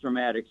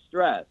post-traumatic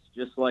stress,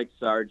 just like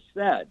Sarge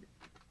said.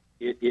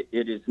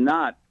 It is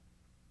not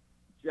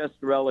just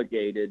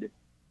relegated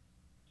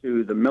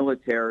to the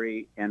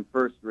military and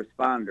first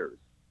responders.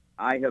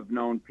 I have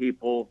known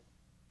people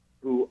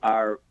who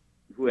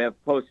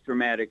have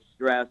post-traumatic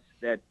stress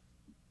that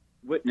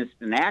witnessed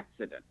an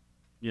accident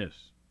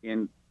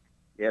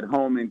at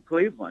home in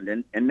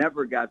Cleveland and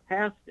never got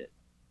past it.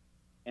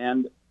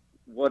 And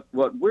what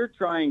we're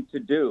trying to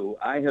do,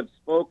 I have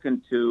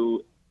spoken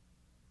to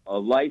a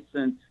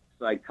licensed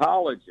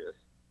psychologist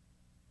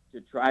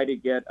to try to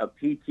get a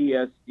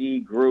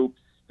PTSD group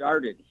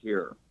started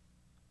here.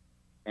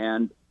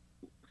 And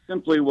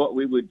simply what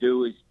we would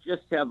do is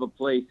just have a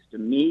place to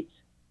meet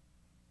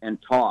and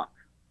talk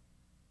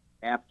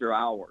after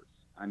hours.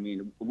 I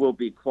mean, we'll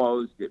be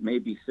closed at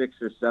maybe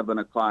 6 or 7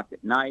 o'clock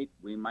at night.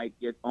 We might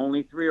get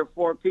only 3 or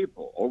 4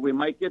 people, or we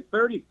might get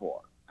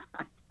 34.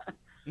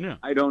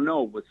 I don't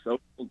know. With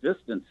social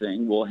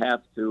distancing, we'll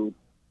have to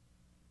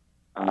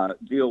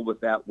deal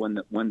with that when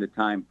the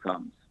time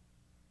comes.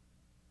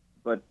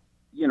 But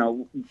you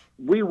know,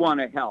 we want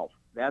to help.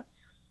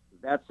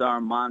 That's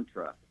our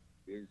mantra.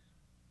 Is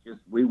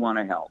just we want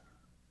to help.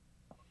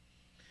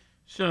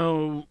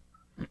 So,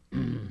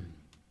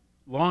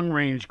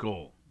 long-range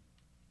goal,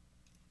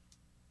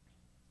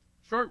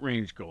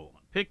 short-range goal.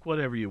 Pick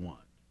whatever you want.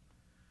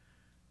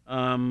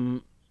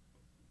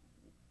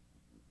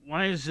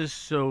 Why is this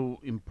so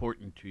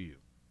important to you?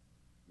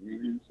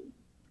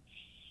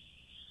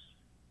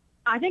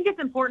 I think it's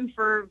important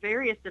for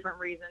various different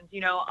reasons. You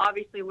know,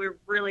 obviously we're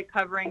really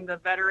covering the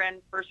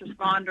veteran, first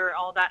responder,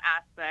 all that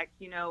aspect.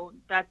 You know,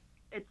 that's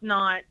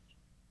not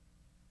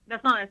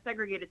a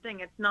segregated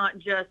thing. It's not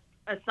just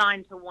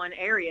assigned to one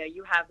area.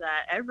 You have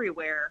that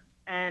everywhere.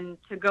 And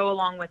to go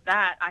along with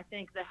that, I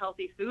think the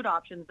healthy food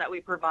options that we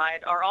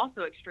provide are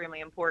also extremely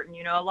important.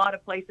 You know, a lot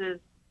of places,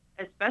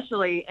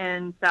 especially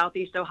in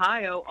Southeast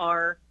Ohio,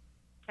 are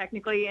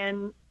technically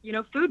in, you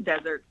know, food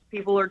deserts.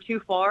 People are too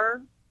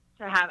far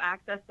to have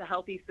access to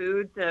healthy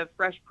food, to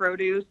fresh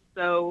produce,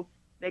 so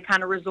they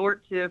kind of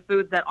resort to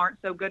foods that aren't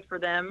so good for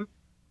them.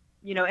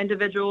 You know,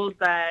 individuals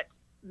that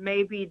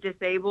may be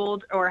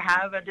disabled or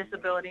have a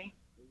disability,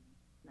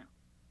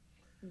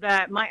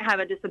 that might have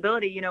a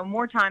disability, you know,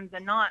 more times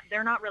than not,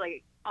 they're not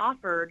really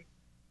offered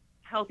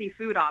healthy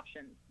food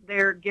options.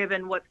 They're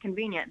given what's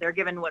convenient. They're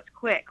given what's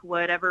quick,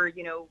 whatever,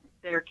 you know,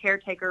 their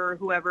caretaker or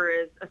whoever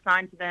is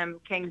assigned to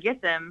them can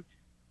get them.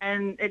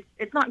 And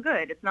it's not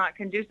good. It's not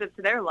conducive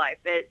to their life.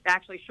 It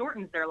actually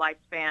shortens their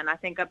lifespan, I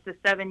think up to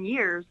 7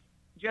 years,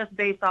 just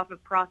based off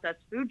of processed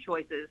food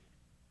choices.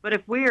 But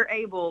if we are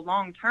able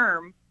long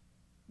term,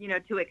 you know,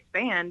 to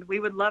expand,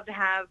 we would love to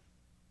have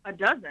a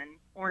dozen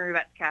Ornery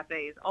Vets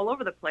cafes all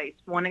over the place,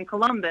 one in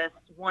Columbus,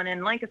 one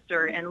in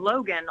Lancaster and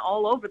Logan,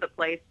 all over the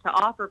place, to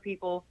offer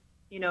people,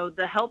 you know,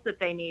 the help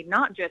that they need,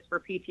 not just for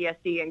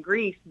PTSD and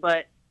grief,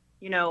 but,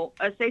 you know,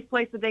 a safe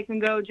place that they can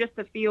go just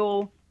to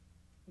feel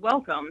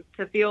welcome,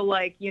 to feel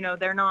like, you know,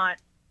 they're not,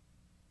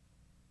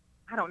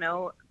 I don't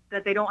know,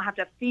 that they don't have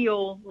to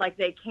feel like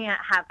they can't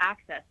have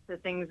access to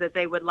things that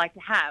they would like to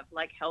have,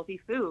 like healthy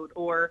food,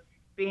 or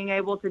being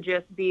able to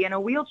just be in a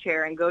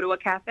wheelchair and go to a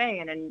cafe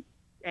and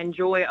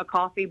enjoy a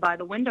coffee by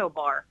the window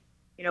bar.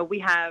 You know, we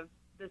have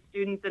the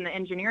students in the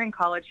engineering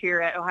college here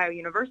at Ohio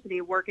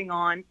University working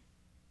on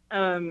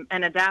an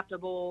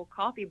adaptable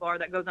coffee bar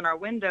that goes in our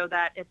window,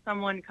 that if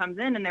someone comes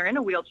in and they're in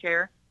a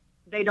wheelchair,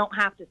 they don't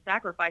have to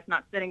sacrifice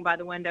not sitting by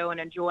the window and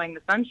enjoying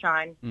the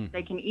sunshine.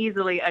 They can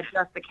easily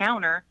adjust the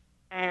counter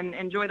and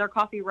enjoy their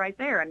coffee right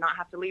there and not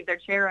have to leave their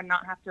chair and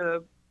not have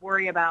to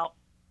worry about,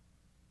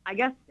 I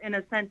guess, in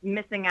a sense,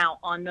 missing out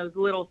on those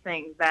little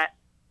things that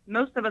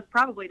most of us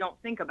probably don't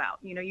think about.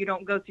 You know, you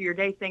don't go through your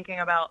day thinking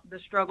about the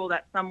struggle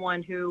that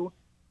someone who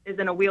is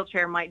in a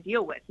wheelchair might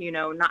deal with, you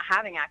know, not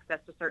having access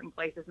to certain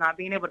places, not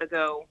being able to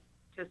go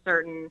to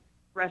certain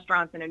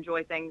restaurants and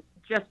enjoy things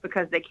just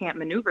because they can't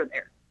maneuver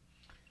there.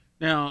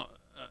 Now,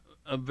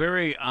 a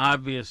very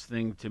obvious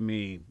thing to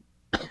me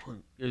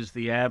is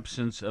the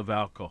absence of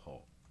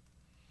alcohol.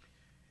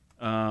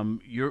 I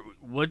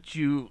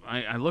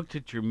looked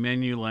at your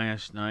menu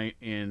last night,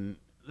 and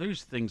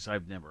there's things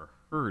I've never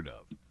heard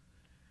of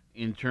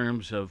in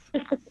terms of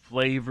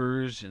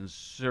flavors and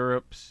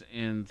syrups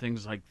and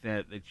things like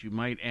that you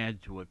might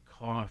add to a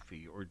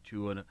coffee or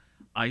to an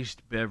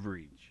iced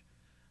beverage.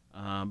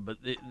 But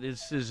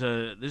this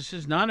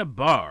is not a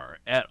bar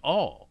at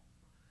all.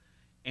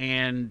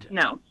 And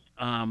no.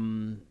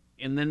 And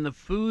then the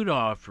food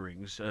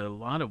offerings, a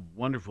lot of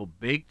wonderful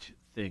baked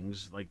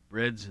things like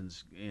breads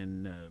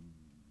and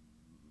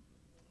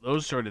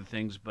those sort of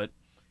things. But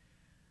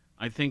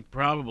I think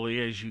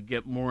probably as you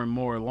get more and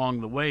more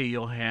along the way,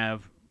 you'll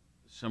have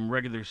some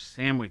regular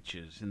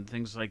sandwiches and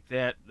things like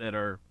that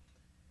are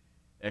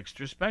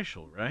extra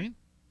special, right?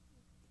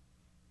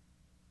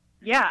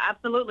 Yeah,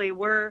 absolutely.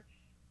 We're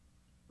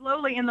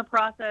slowly in the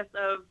process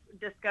of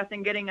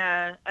discussing getting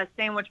a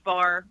sandwich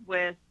bar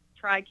with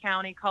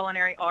Tri-County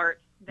Culinary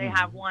Arts. They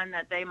have one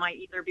that they might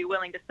either be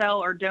willing to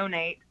sell or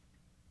donate.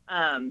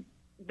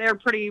 They're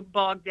pretty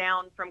bogged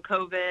down from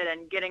COVID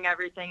and getting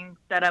everything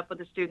set up with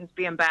the students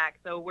being back.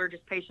 So we're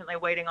just patiently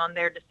waiting on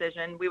their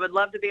decision. We would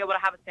love to be able to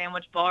have a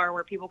sandwich bar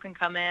where people can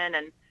come in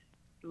and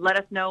let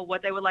us know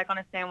what they would like on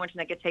a sandwich,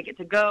 and they could take it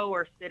to go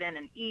or sit in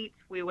and eat.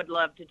 We would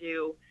love to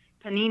do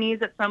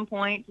paninis at some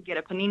point, to get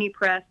a panini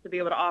press to be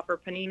able to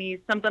offer paninis,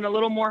 something a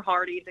little more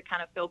hearty to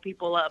kind of fill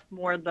people up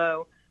more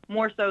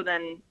so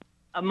than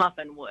a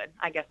muffin would,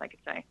 I guess I could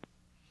say.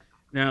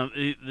 Now,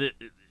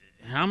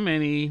 how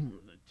many,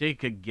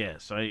 take a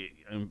guess,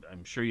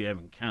 I'm sure you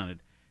haven't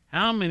counted,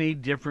 how many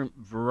different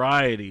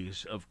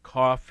varieties of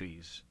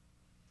coffees,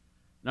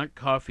 not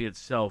coffee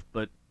itself,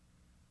 but,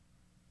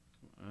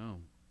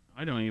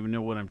 I don't even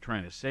know what I'm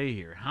trying to say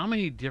here. How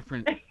many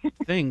different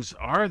things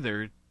are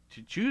there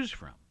to choose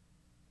from?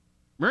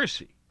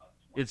 Mercy,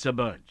 it's a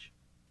bunch.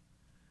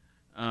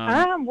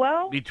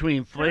 Well,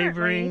 between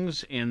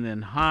flavorings and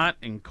then hot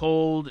and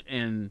cold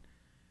and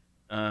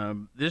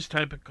this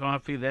type of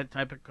coffee, that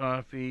type of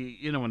coffee,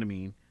 you know what I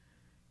mean?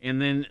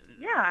 And then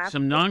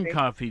some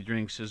non-coffee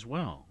drinks as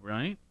well,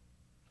 right?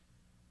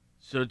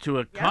 So to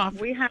a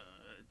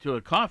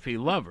coffee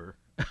lover,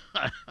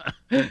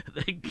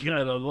 they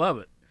gotta love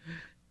it.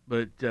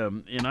 But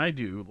and I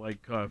do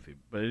like coffee.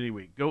 But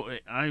anyway, go.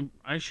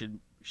 I should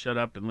shut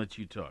up and let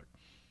you talk.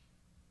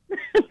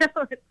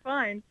 No, it's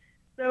fine.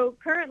 So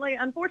currently,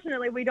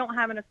 unfortunately, we don't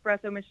have an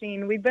espresso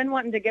machine. We've been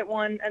wanting to get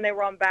one, and they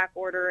were on back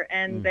order,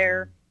 and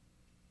they're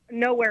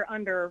nowhere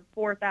under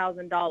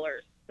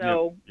 $4,000.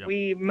 So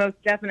we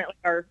most definitely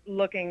are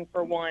looking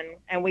for one,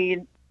 and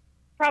we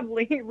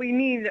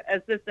need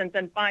assistance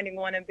in finding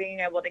one and being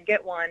able to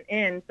get one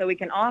in so we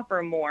can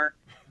offer more.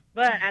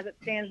 But as it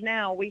stands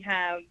now, we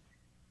have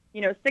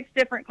 6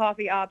 different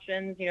coffee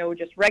options,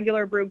 just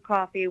regular brewed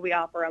coffee. We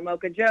offer a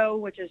Mocha Joe,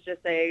 which is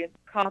just a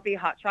coffee,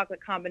 hot chocolate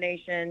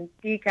combination,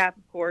 decaf,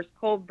 of course,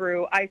 cold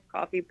brew, iced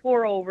coffee,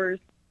 pour overs.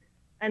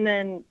 And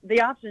then the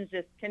options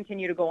just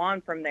continue to go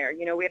on from there.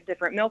 We have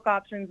different milk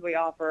options. We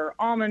offer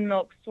almond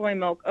milk, soy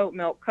milk, oat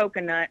milk,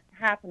 coconut,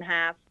 half and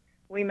half.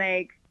 We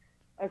make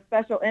a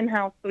special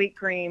in-house sweet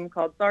cream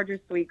called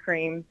Sarger's Sweet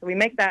Cream. So we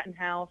make that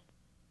in-house.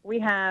 We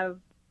have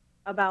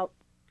about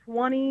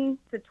 20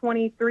 to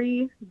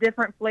 23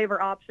 different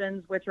flavor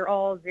options, which are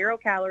all 0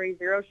 calories,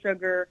 0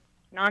 sugar,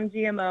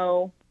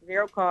 non-GMO,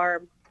 0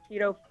 carb,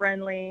 keto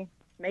friendly,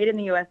 made in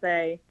the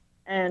USA.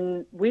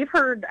 And we've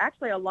heard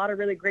actually a lot of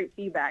really great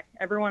feedback.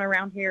 Everyone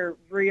around here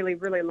really,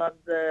 really loves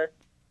the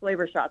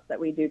flavor shots that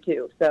we do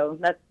too. So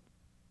that's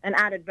an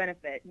added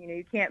benefit.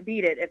 You can't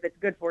beat it if it's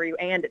good for you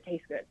and it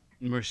tastes good.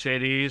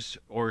 Mercedes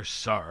or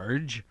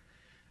Sarge,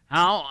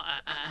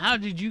 how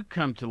did you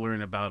come to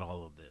learn about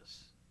all of this?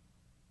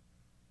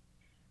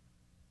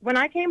 When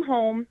I came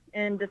home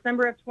in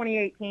December of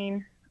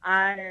 2018,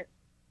 I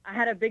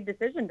had a big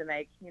decision to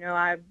make.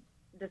 I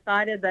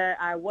decided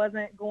that I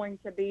wasn't going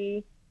to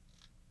be,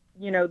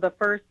 the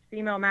first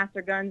female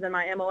master guns in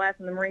my MOS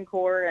in the Marine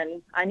Corps,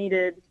 and I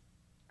needed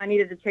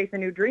to chase a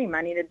new dream.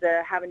 I needed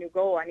to have a new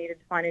goal. I needed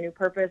to find a new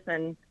purpose,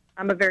 and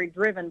I'm a very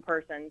driven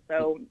person,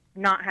 so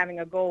not having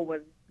a goal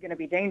was going to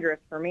be dangerous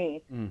for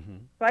me. Mm-hmm.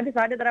 So I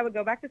decided that I would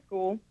go back to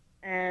school,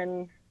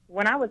 and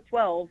when I was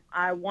 12,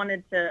 I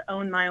wanted to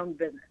own my own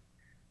business.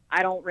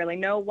 I don't really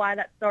know why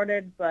that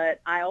started, but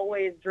I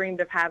always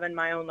dreamed of having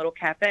my own little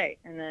cafe.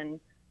 And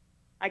then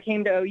I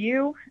came to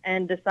OU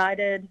and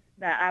decided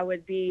that I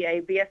would be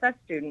a BSS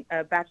student,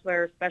 a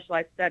Bachelor of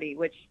Specialized Study,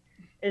 which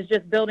is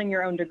just building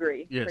your own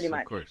degree, pretty much.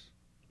 Yes, of course.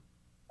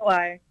 So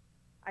I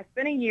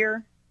spent a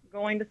year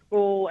going to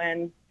school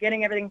and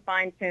getting everything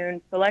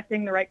fine-tuned,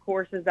 selecting the right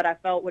courses that I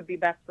felt would be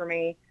best for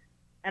me.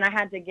 And I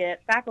had to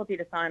get faculty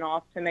to sign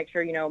off to make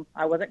sure,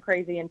 I wasn't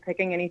crazy and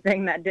picking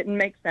anything that didn't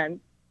make sense.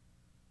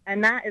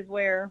 And that is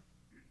where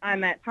I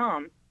met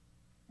Tom.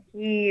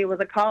 He was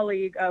a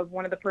colleague of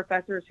one of the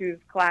professors whose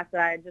class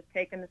that I had just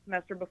taken the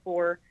semester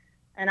before.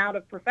 And out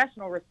of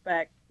professional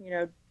respect,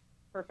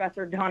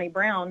 Professor Donnie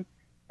Brown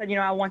said,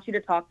 I want you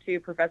to talk to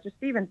Professor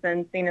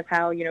Stevenson, seeing as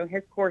how,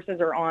 his courses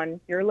are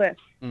on your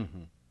list.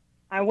 Mm-hmm.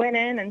 I went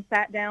in and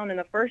sat down, and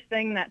the first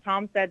thing that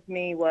Tom said to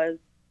me was,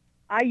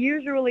 I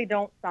usually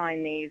don't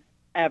sign these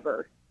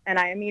ever. And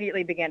I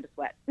immediately began to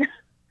sweat.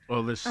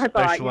 Well, the I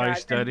thought,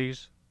 specialized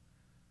studies,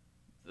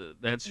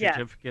 that Yes.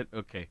 certificate,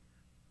 okay.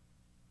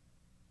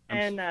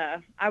 And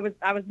I was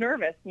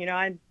nervous.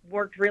 I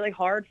worked really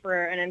hard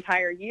for an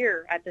entire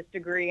year at this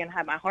degree and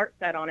had my heart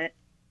set on it.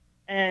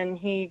 And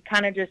he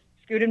kind of just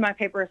scooted my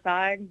paper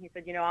aside. He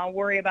said, I'll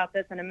worry about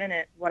this in a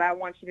minute. What I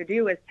want you to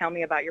do is tell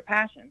me about your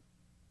passion.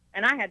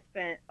 And I had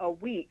spent a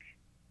week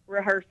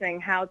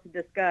rehearsing how to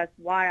discuss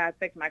why I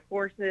picked my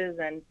courses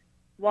and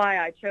why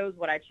I chose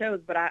what I chose,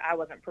 but I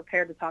wasn't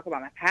prepared to talk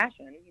about my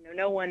passion.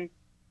 No one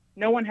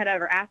had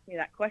ever asked me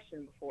that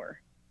question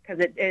before because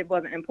it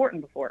wasn't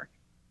important before.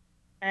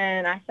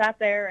 And I sat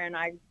there and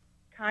I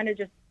kind of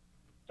just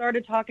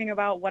started talking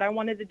about what I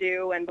wanted to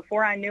do. And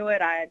before I knew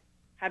it, I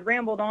had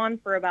rambled on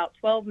for about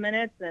 12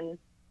 minutes. And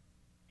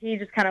he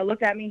just kind of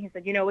looked at me. He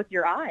said, with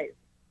your eyes.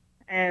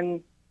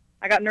 And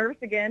I got nervous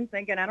again,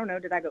 thinking, I don't know,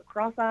 did I go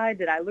cross-eyed?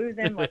 Did I lose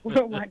him?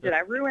 Did I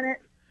ruin it?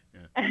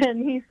 Yeah.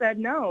 And he said,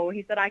 no.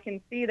 He said, I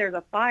can see there's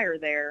a fire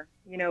there.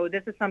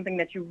 This is something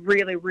that you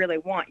really, really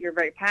want. You're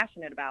very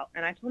passionate about.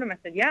 And I told him, I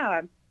said,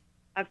 yeah,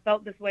 I've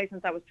felt this way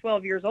since I was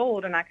 12 years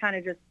old. And I kind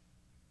of just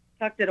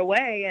tucked it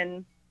away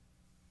and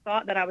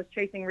thought that I was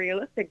chasing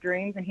realistic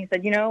dreams. And he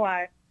said,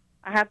 I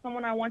have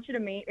someone I want you to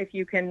meet. If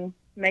you can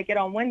make it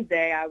on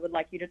Wednesday, I would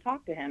like you to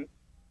talk to him.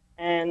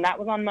 And that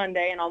was on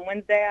Monday. And on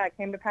Wednesday, I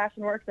came to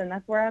PassionWorks, and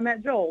that's where I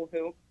met Joel,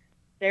 who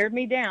stared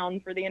me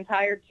down for the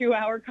entire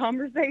 2-hour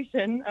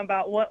conversation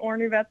about what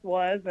Ornery Vets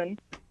was.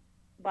 And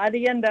by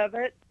the end of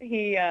it,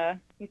 he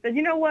said,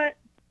 you know what,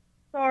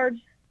 Sarge,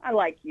 I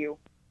like you.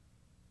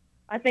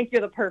 I think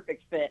you're the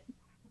perfect fit.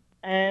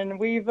 And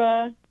we've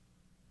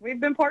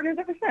been partners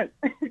ever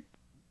since.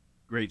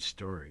 Great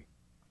story.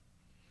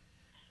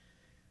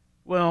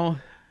 Well,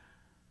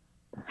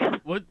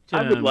 what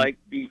I would like,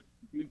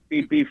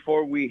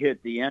 before we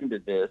hit the end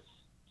of this,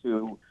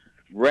 to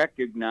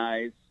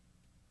recognize,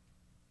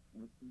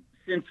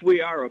 since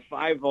we are a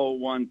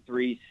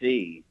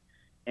 501(c),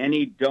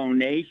 any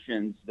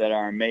donations that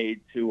are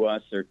made to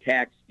us are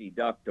tax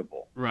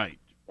deductible. Right.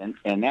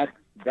 And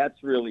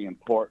that's really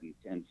important.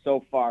 And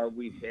so far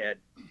we've had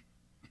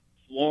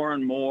Floor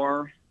and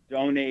More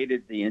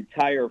donated the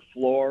entire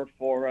floor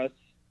for us.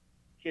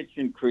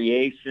 Kitchen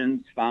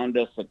Creations found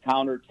us a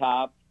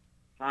countertop.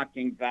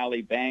 Hocking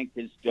Valley Bank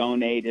has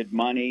donated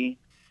money.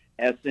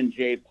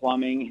 S&J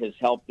Plumbing has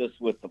helped us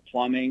with the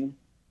plumbing.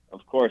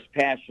 Of course,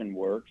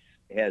 PassionWorks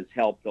has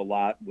helped a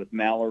lot with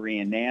Mallory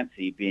and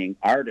Nancy being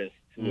artists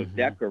who have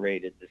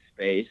decorated the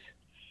space.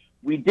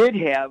 We did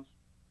have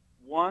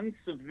one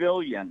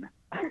civilian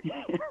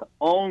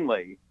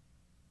only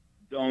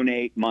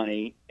donate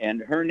money,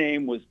 and her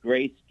name was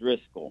Grace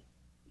Driscoll.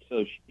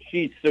 So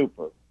she's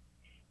super.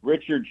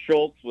 Richard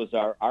Schultz was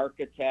our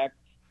architect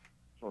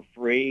for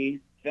free.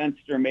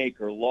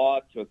 Fenstermaker Law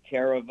took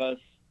care of us.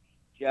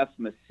 Jeff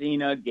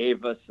Messina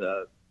gave us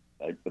a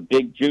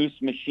big juice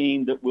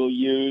machine that we'll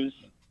use.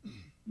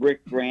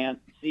 Rick Grant,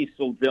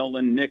 Cecil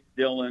Dillon, Nick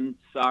Dillon,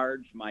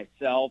 Sarge,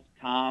 myself,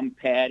 Tom,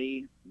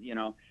 Patty.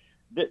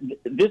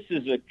 This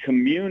is a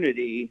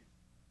community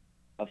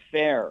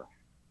affair,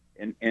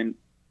 and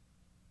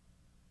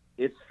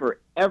it's for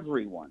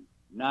everyone,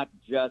 not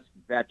just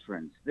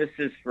veterans. This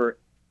is for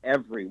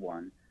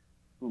everyone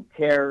who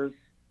cares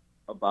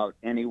about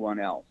anyone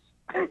else.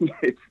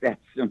 It's that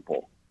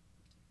simple.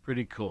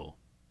 Pretty cool.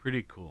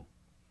 Pretty cool.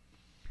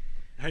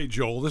 Hey,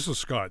 Joel, this is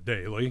Scott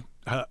Daly.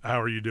 How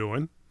are you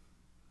doing?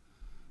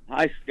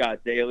 Hi,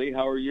 Scott Daly.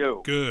 How are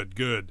you? Good,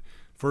 good.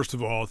 First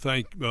of all,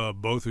 thank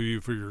both of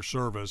you for your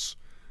service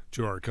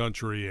to our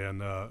country,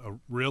 and a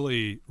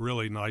really,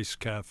 really nice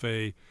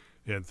cafe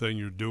and thing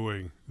you're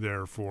doing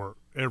there for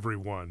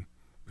everyone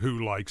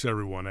who likes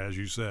everyone, as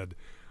you said.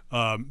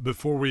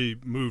 Before we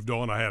moved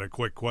on, I had a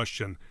quick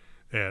question.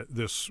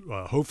 This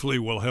hopefully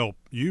will help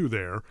you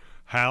there.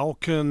 How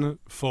can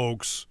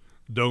folks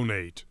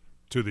donate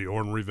to the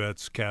Ornery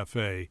Vets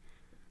Cafe?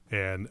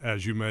 And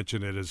as you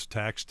mentioned, it is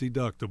tax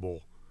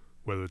deductible,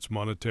 whether it's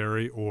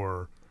monetary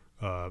or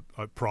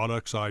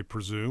products, I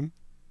presume.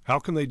 How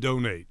can they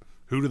donate?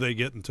 Who do they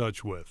get in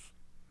touch with?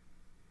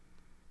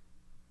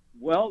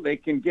 Well, they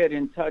can get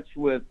in touch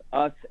with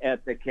us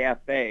at the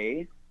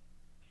cafe,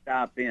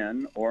 stop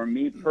in, or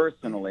me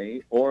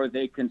personally, or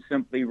they can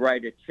simply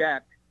write a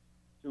check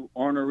to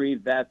Ornery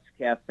Vets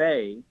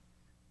Cafe,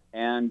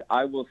 and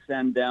I will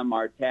send them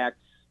our tax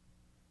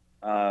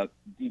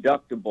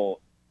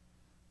deductible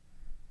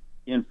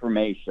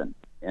information,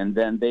 and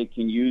then they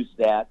can use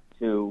that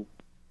to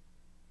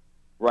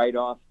write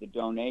off the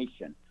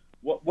donation.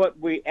 What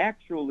we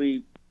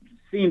actually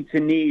seem to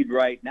need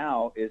right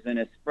now is an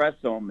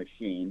espresso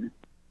machine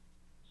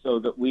so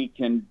that we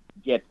can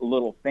get a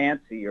little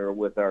fancier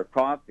with our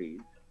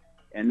coffees,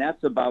 and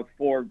that's about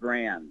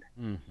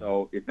 $4,000.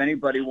 So if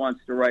anybody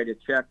wants to write a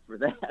check for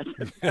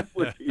that, that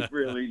would be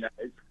really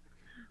nice.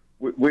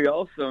 We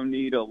also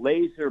need a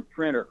laser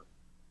printer.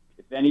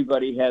 If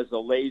anybody has a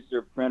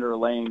laser printer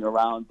laying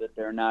around that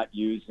they're not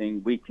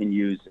using, we can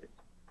use it.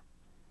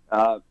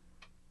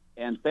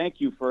 And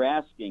thank you for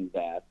asking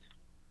that.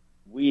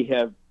 we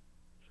have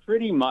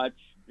pretty much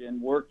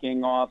been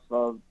working off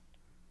of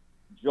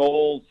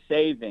Joel's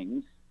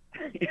savings,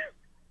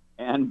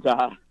 and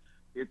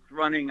it's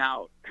running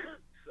out.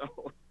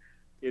 So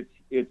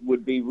it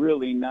would be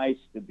really nice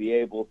to be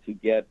able to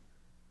get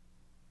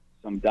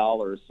some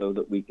dollars so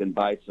that we can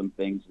buy some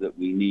things that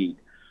we need.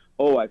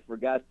 Oh, I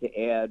forgot to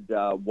add,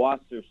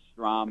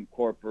 Wasserstrom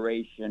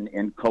Corporation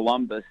in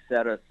Columbus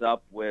set us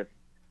up with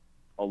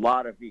a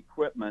lot of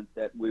equipment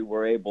that we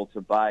were able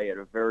to buy at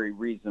a very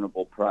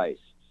reasonable price.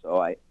 So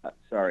I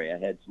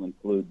had to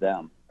include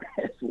them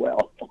as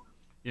well.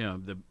 Yeah,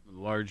 the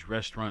large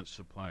restaurant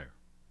supplier.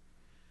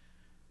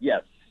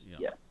 Yes, Yeah.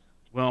 yes.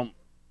 Well,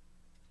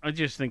 I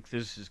just think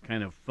this is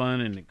kind of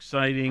fun and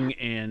exciting,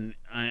 and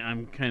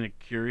I'm kind of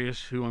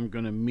curious who I'm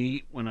going to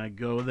meet when I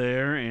go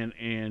there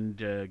and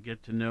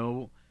get to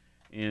know.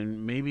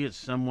 And maybe it's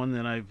someone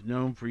that I've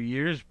known for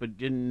years but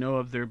didn't know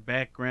of their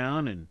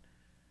background, and,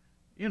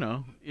 you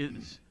know,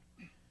 it's...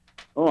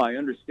 Oh, I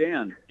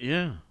understand.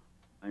 Yeah.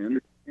 I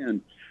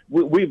understand.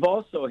 We've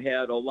also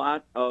had a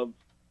lot of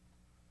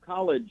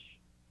college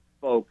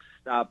folks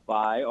stop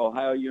by,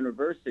 Ohio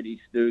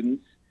University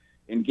students,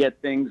 and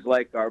get things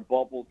like our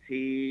bubble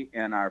tea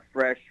and our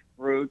fresh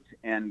fruit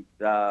and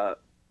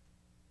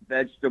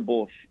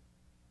vegetable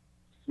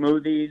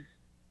smoothies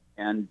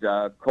and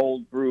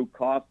cold brew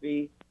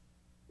coffee.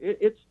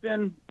 It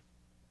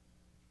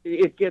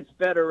gets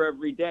better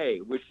every day,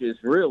 which is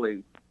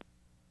really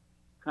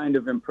kind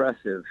of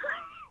impressive.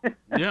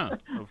 Yeah,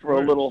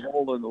 for a little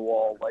hole in the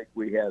wall like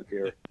we have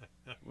here.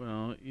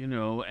 Well, you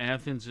know,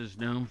 Athens is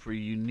known for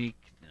uniqueness.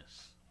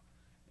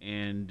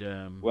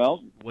 And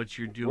well, what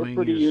you're we're doing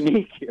pretty is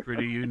unique here.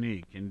 pretty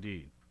unique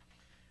indeed.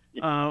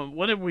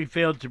 What have we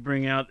failed to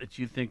bring out that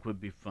you think would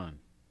be fun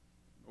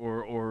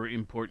or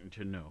important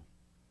to know?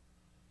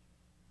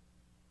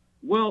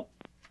 Well,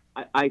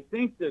 I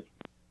think that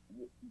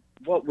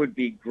what would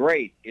be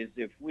great is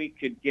if we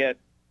could get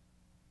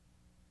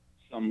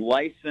some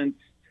licensed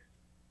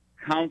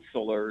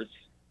counselors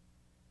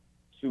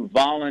to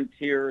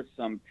volunteer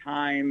some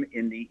time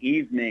in the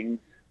evenings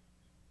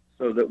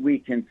so that we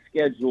can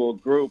schedule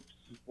groups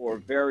for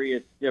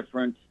various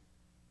different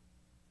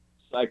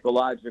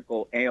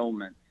psychological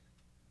ailments,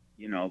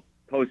 you know,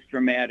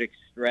 post-traumatic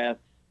stress,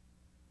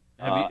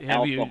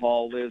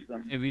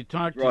 alcoholism,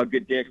 drug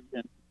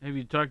addiction. Have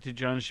you talked to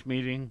John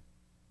Schmeeding?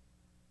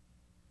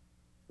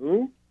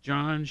 Who?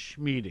 John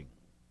Schmeeding.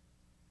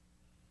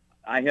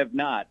 I have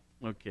not.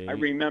 Okay. I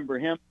remember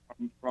him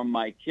from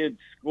my kid's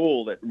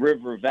school at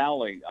River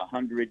Valley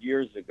 100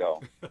 years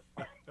ago.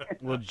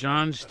 Well,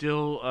 John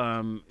still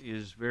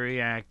is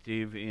very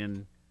active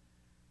in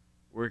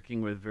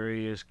working with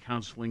various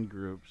counseling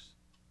groups.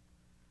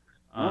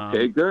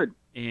 Okay, good.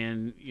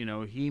 And, you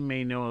know, he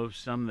may know of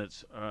some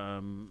that's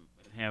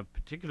have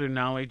particular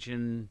knowledge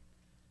in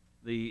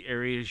the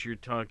areas you're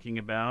talking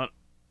about,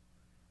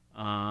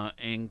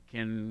 and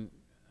can,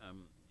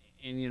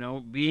 and, you know,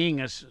 being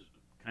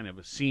kind of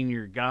a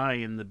senior guy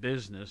in the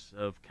business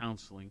of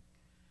counseling,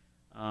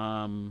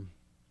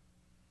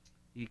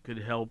 he could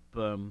help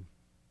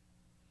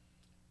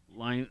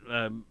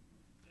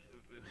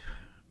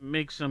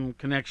make some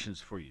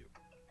connections for you.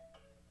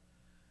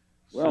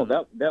 Well,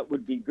 that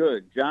would be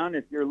good. John,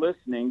 if you're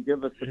listening,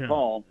 give us a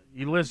call.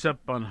 He lives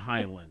up on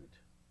Highland.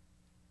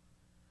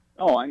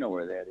 Oh, I know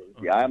where that is.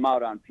 Okay. Yeah, I'm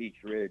out on Peach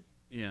Ridge.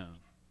 Yeah.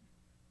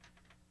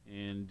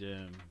 And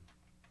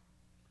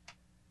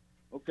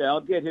okay,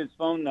 I'll get his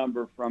phone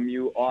number from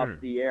you off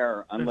the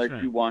air, unless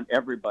right. you want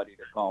everybody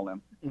to call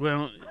him.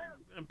 well,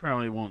 I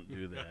probably won't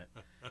do that.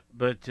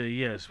 But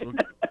yes,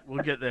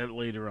 we'll get that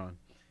later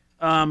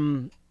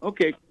on.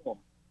 Okay, cool.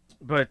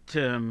 But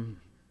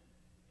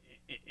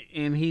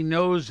and he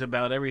knows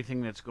about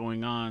everything that's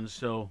going on,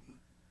 so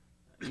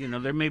you know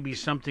there may be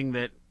something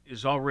that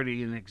is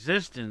already in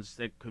existence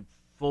that could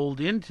fold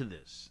into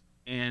this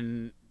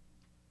and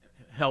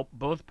help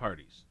both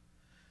parties.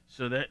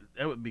 So that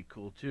would be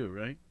cool too,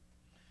 right?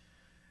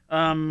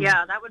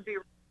 Yeah, that would be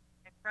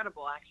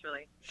incredible,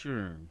 actually.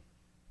 Sure.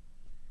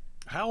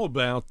 How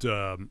about,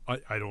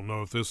 I don't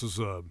know if this is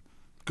a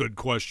good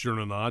question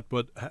or not,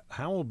 but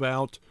how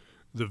about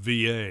the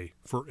VA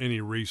for any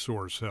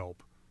resource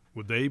help?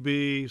 Would they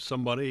be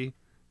somebody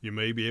you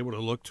may be able to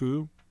look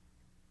to?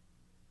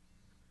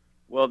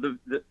 Well, the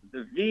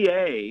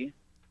VA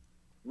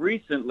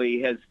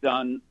recently has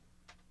done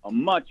a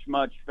much,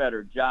 much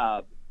better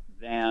job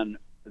than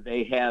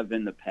they have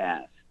in the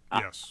past.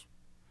 Yes.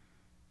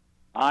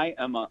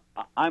 I'm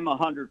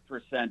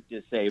 100%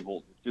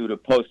 disabled due to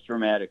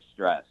post-traumatic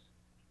stress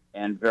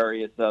and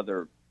various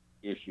other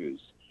issues.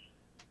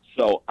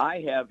 So I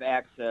have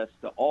access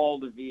to all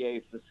the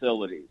VA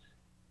facilities.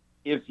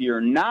 If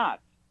you're not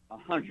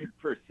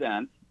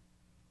 100%,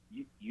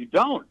 you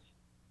don't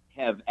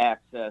have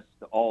access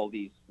to all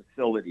these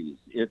facilities.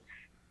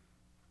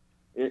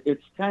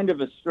 It's kind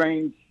of a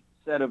strange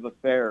set of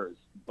affairs,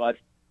 but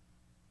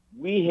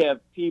we have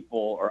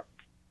people, or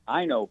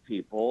I know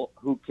people,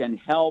 who can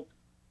help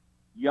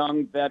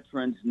young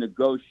veterans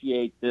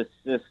negotiate this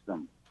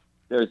system.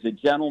 There's a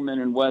gentleman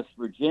in West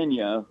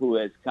Virginia who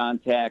has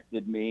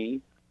contacted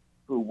me,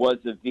 who was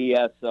a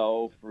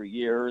VSO for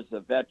years, a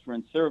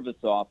veteran service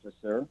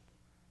officer,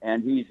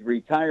 and he's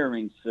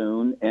retiring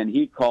soon, and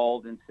he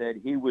called and said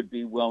he would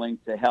be willing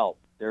to help.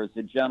 There's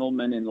a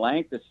gentleman in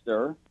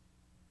Lancaster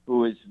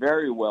who is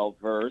very well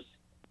versed,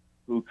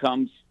 who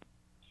comes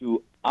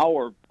to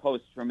our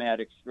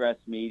post-traumatic stress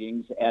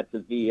meetings at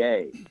the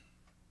VA.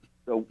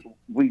 So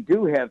we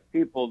do have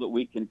people that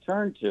we can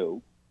turn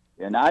to,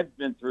 and I've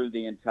been through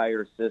the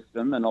entire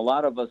system, and a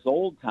lot of us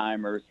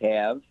old-timers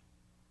have,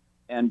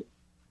 and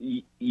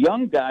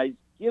young guys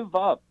give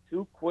up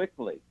too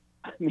quickly.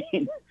 I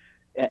mean,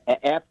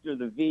 after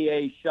the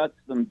VA shuts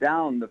them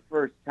down the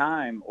first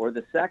time or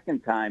the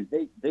second time,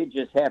 they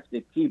just have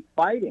to keep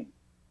fighting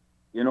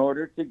in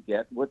order to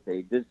get what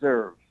they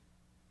deserve.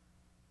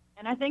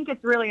 And I think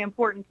it's really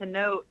important to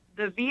note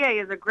the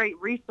VA is a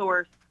great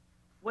resource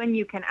when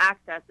you can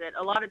access it.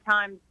 A lot of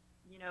times,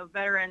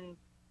 veterans,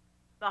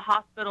 the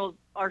hospitals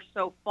are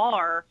so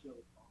far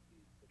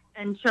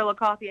in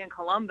Chillicothe and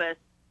Columbus,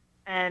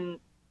 and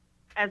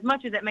as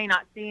much as it may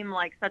not seem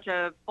like such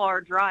a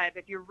far drive,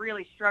 if you're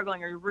really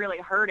struggling or you're really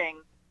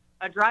hurting,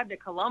 a drive to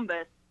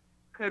Columbus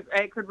could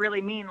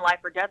really mean life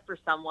or death for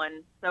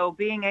someone. So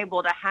being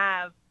able to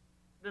have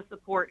the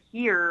support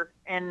here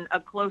in a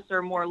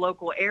closer, more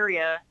local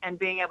area, and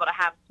being able to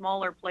have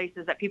smaller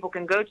places that people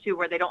can go to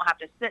where they don't have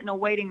to sit in a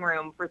waiting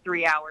room for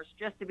 3 hours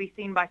just to be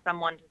seen by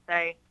someone to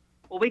say,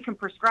 well, we can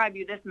prescribe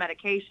you this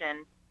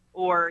medication,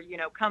 or,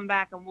 come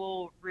back and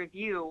we'll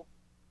review.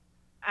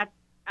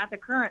 At the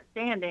current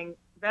standing,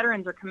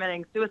 veterans are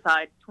committing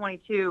suicide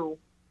 22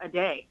 a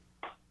day,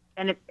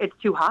 and it's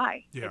too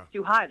high. Yeah. It's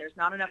too high. There's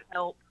not enough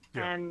help,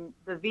 and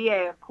the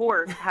VA, of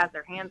course, has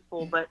their hands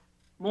full, but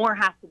more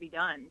has to be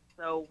done.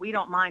 So we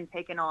don't mind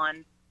taking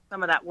on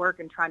some of that work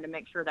and trying to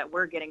make sure that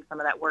we're getting some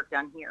of that work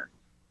done here.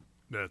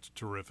 That's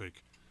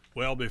terrific.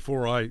 Well,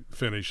 before I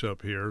finish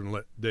up here and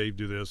let Dave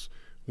do this,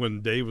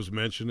 when Dave was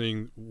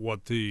mentioning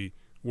what the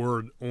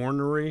word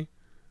ornery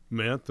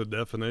meant, the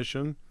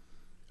definition,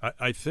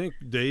 I think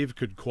Dave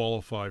could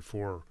qualify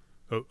for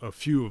a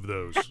few of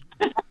those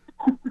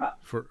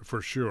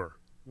for sure.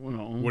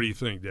 Well, what do you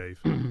think, Dave?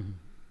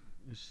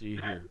 Let's see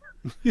here.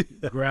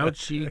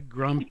 Grouchy,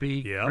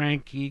 grumpy,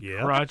 cranky,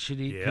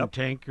 crotchety,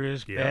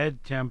 cantankerous,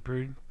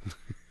 bad-tempered.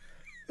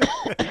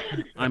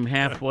 I'm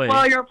halfway.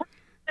 Well, you're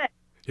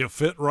He'll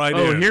fit right in.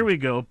 Oh, here we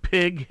go.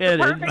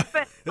 Pig-headed.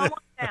 perfect fit. Come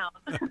on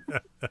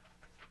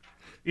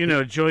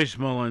down. Joyce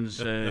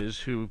Mullins is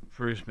who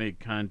first made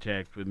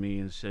contact with me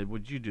and said,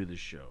 would you do the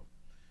show?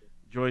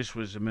 Joyce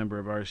was a member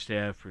of our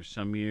staff for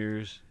some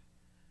years.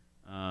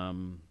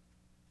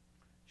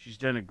 She's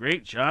done a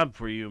great job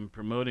for you in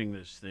promoting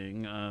this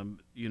thing.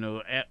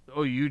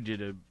 You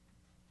did a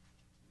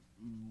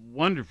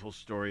wonderful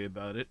story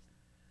about it.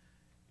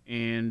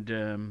 And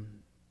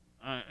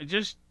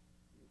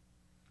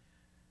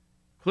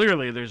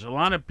clearly there's a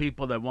lot of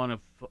people that want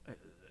to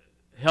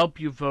help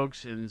you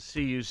folks and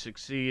see you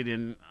succeed,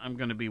 and I'm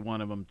going to be one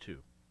of them too.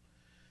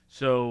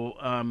 So,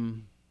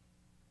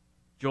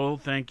 Joel,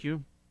 thank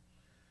you.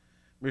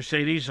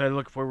 Mercedes, I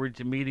look forward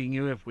to meeting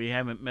you if we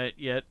haven't met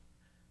yet.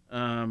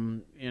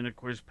 And of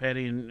course,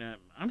 Patty, and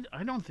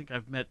I don't think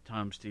I've met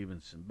Tom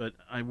Stevenson, but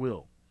I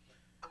will.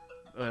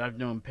 But I've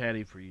known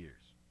Patty for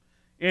years.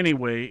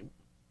 Anyway,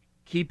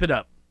 keep it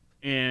up.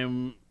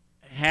 And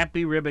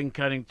happy ribbon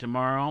cutting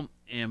tomorrow.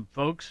 And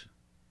folks,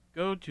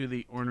 go to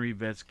the Ornery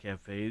Vets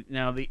Cafe.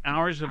 Now, the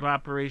hours of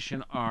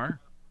operation are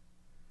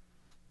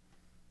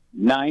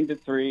 9 to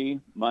 3,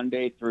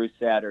 Monday through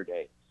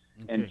Saturday.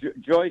 Okay. And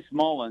Joyce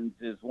Mullins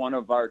is one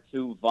of our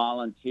 2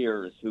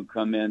 volunteers who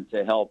come in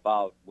to help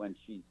out when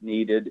she's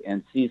needed,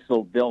 and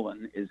Cecil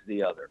Dillon is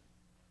the other.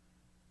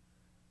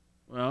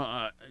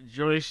 Well,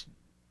 Joyce,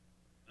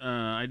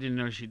 I didn't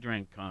know she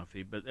drank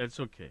coffee, but that's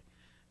okay.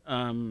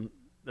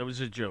 That was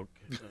a joke.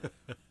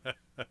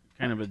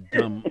 Kind of a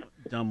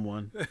dumb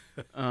one.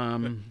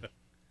 Okay.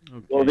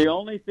 Well, the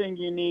only thing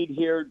you need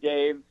here,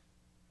 Dave,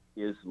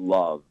 is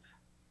love.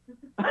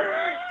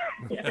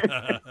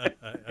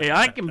 Hey,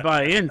 I can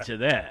buy into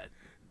that.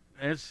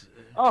 That's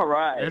all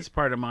right. That's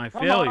part of my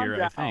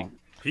failure, I think.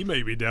 He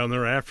may be down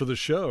there after the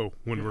show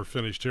when we're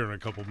finished here in a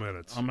couple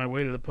minutes. On my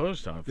way to the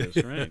post office,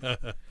 right?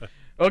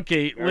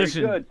 Okay, Very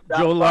listen, good.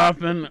 Joe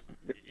Loffman,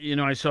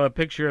 I saw a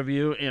picture of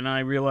you, and I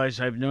realize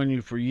I've known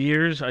you for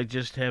years. I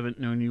just haven't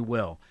known you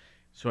well.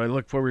 So I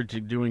look forward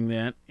to doing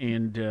that.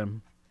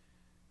 And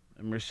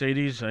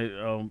Mercedes,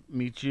 I'll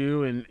meet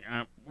you, and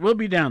we'll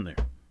be down there,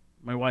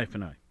 my wife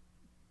and I.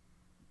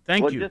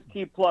 Thank you. Just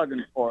keep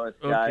plugging for us,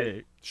 guys.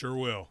 Okay. Sure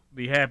will.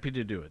 Be happy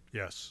to do it.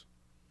 Yes.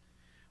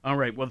 All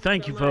right. Well,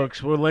 thank you,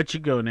 folks. We'll let you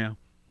go now.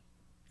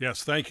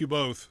 Yes, thank you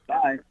both.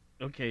 Bye.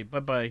 Okay,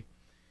 bye-bye.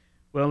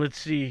 Well, let's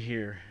see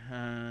here.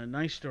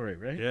 Nice story,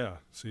 right? Yeah.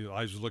 See,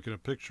 I was looking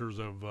at pictures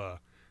of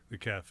the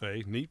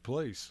cafe. Neat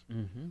place.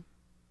 Mm-hmm.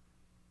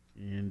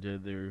 And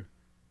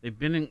they've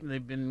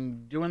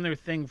been doing their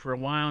thing for a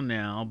while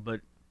now,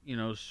 but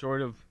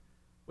sort of,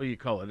 what do you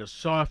call it? A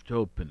soft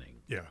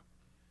opening. Yeah.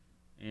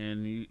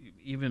 And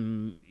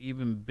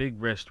even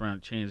big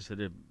restaurant chains that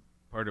are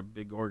part of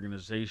big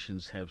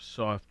organizations have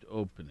soft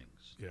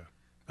openings. Yeah.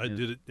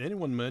 Did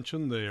anyone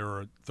mention they are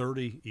at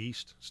 30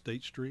 East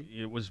State Street?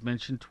 It was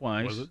mentioned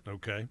twice. Was it?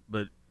 Okay.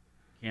 But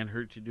can't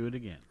hurt to do it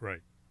again. Right.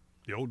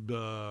 The old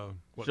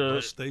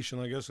bus station,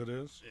 I guess it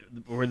is?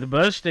 Where the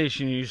bus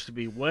station used to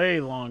be way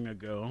long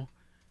ago.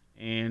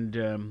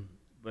 And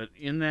but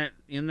in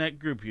that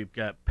group, you've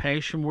got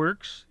Passion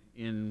Works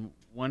in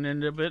one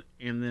end of it,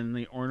 and then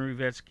the Ornery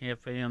Vets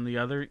Cafe on the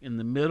other. In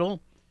the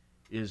middle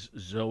is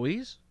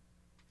Zoe's.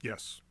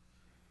 Yes.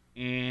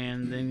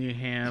 And then you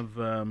have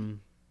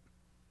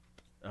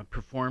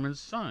Performance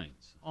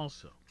Signs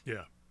also.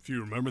 Yeah. If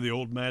you remember the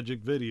old Magic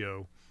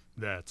video,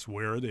 that's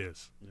where it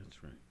is.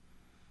 That's right.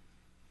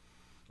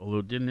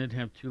 Although, didn't it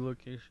have 2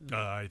 locations?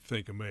 I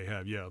think it may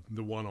have, yeah.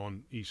 The one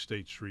on East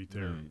State Street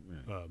there,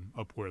 right.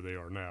 Up where they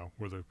are now,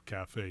 where the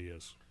cafe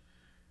is.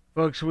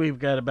 Folks, we've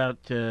got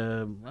about,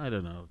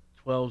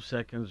 12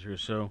 seconds or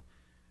so.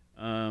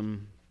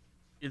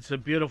 It's a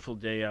beautiful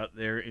day out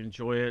there.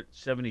 Enjoy it.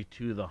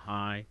 72 the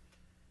high.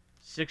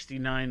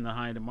 69 the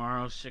high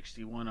tomorrow.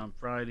 61 on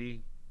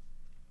Friday.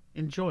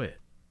 Enjoy it.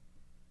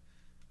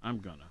 I'm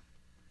gonna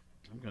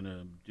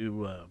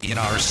do in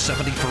our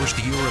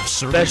 71st year of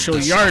service special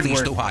to yard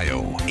Southeast work.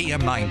 Ohio, AM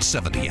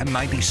 970 and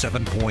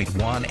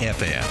 97.1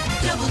 FM.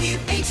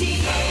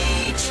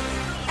 WATH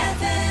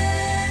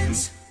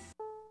Athens.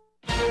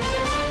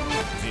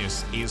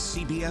 This is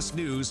CBS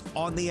News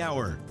on the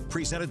Hour,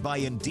 presented by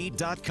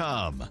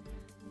Indeed.com.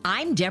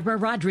 I'm Deborah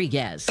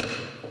Rodriguez.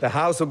 The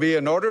House will be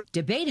in order.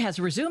 Debate has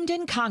resumed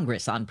in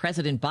Congress on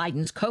President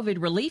Biden's COVID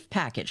relief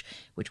package,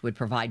 which would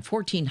provide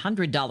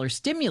 $1,400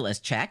 stimulus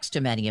checks to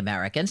many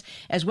Americans,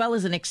 as well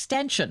as an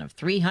extension of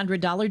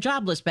 $300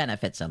 jobless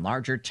benefits and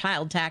larger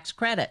child tax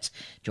credits.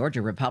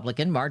 Georgia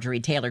Republican Marjorie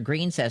Taylor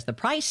Greene says the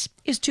price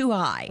is too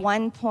high.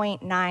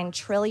 $1.9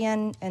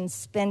 trillion in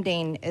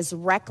spending is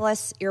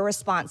reckless,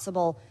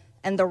 irresponsible,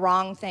 and the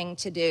wrong thing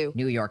to do.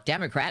 New York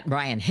Democrat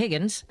Brian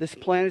Higgins. This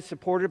plan is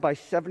supported by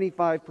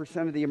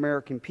 75% of the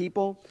American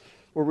people,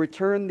 will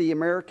return the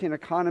American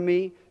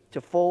economy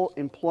to full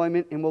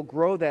employment, and will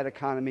grow that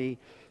economy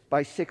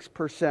by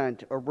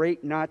 6%, a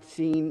rate not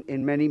seen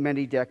in many,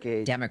 many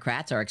decades.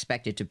 Democrats are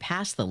expected to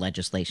pass the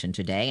legislation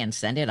today and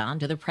send it on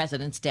to the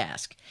president's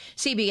desk.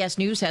 CBS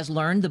News has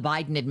learned the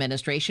Biden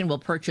administration will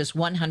purchase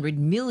 100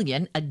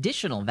 million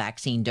additional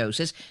vaccine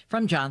doses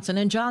from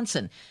Johnson &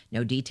 Johnson.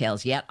 No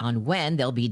details yet on when they'll be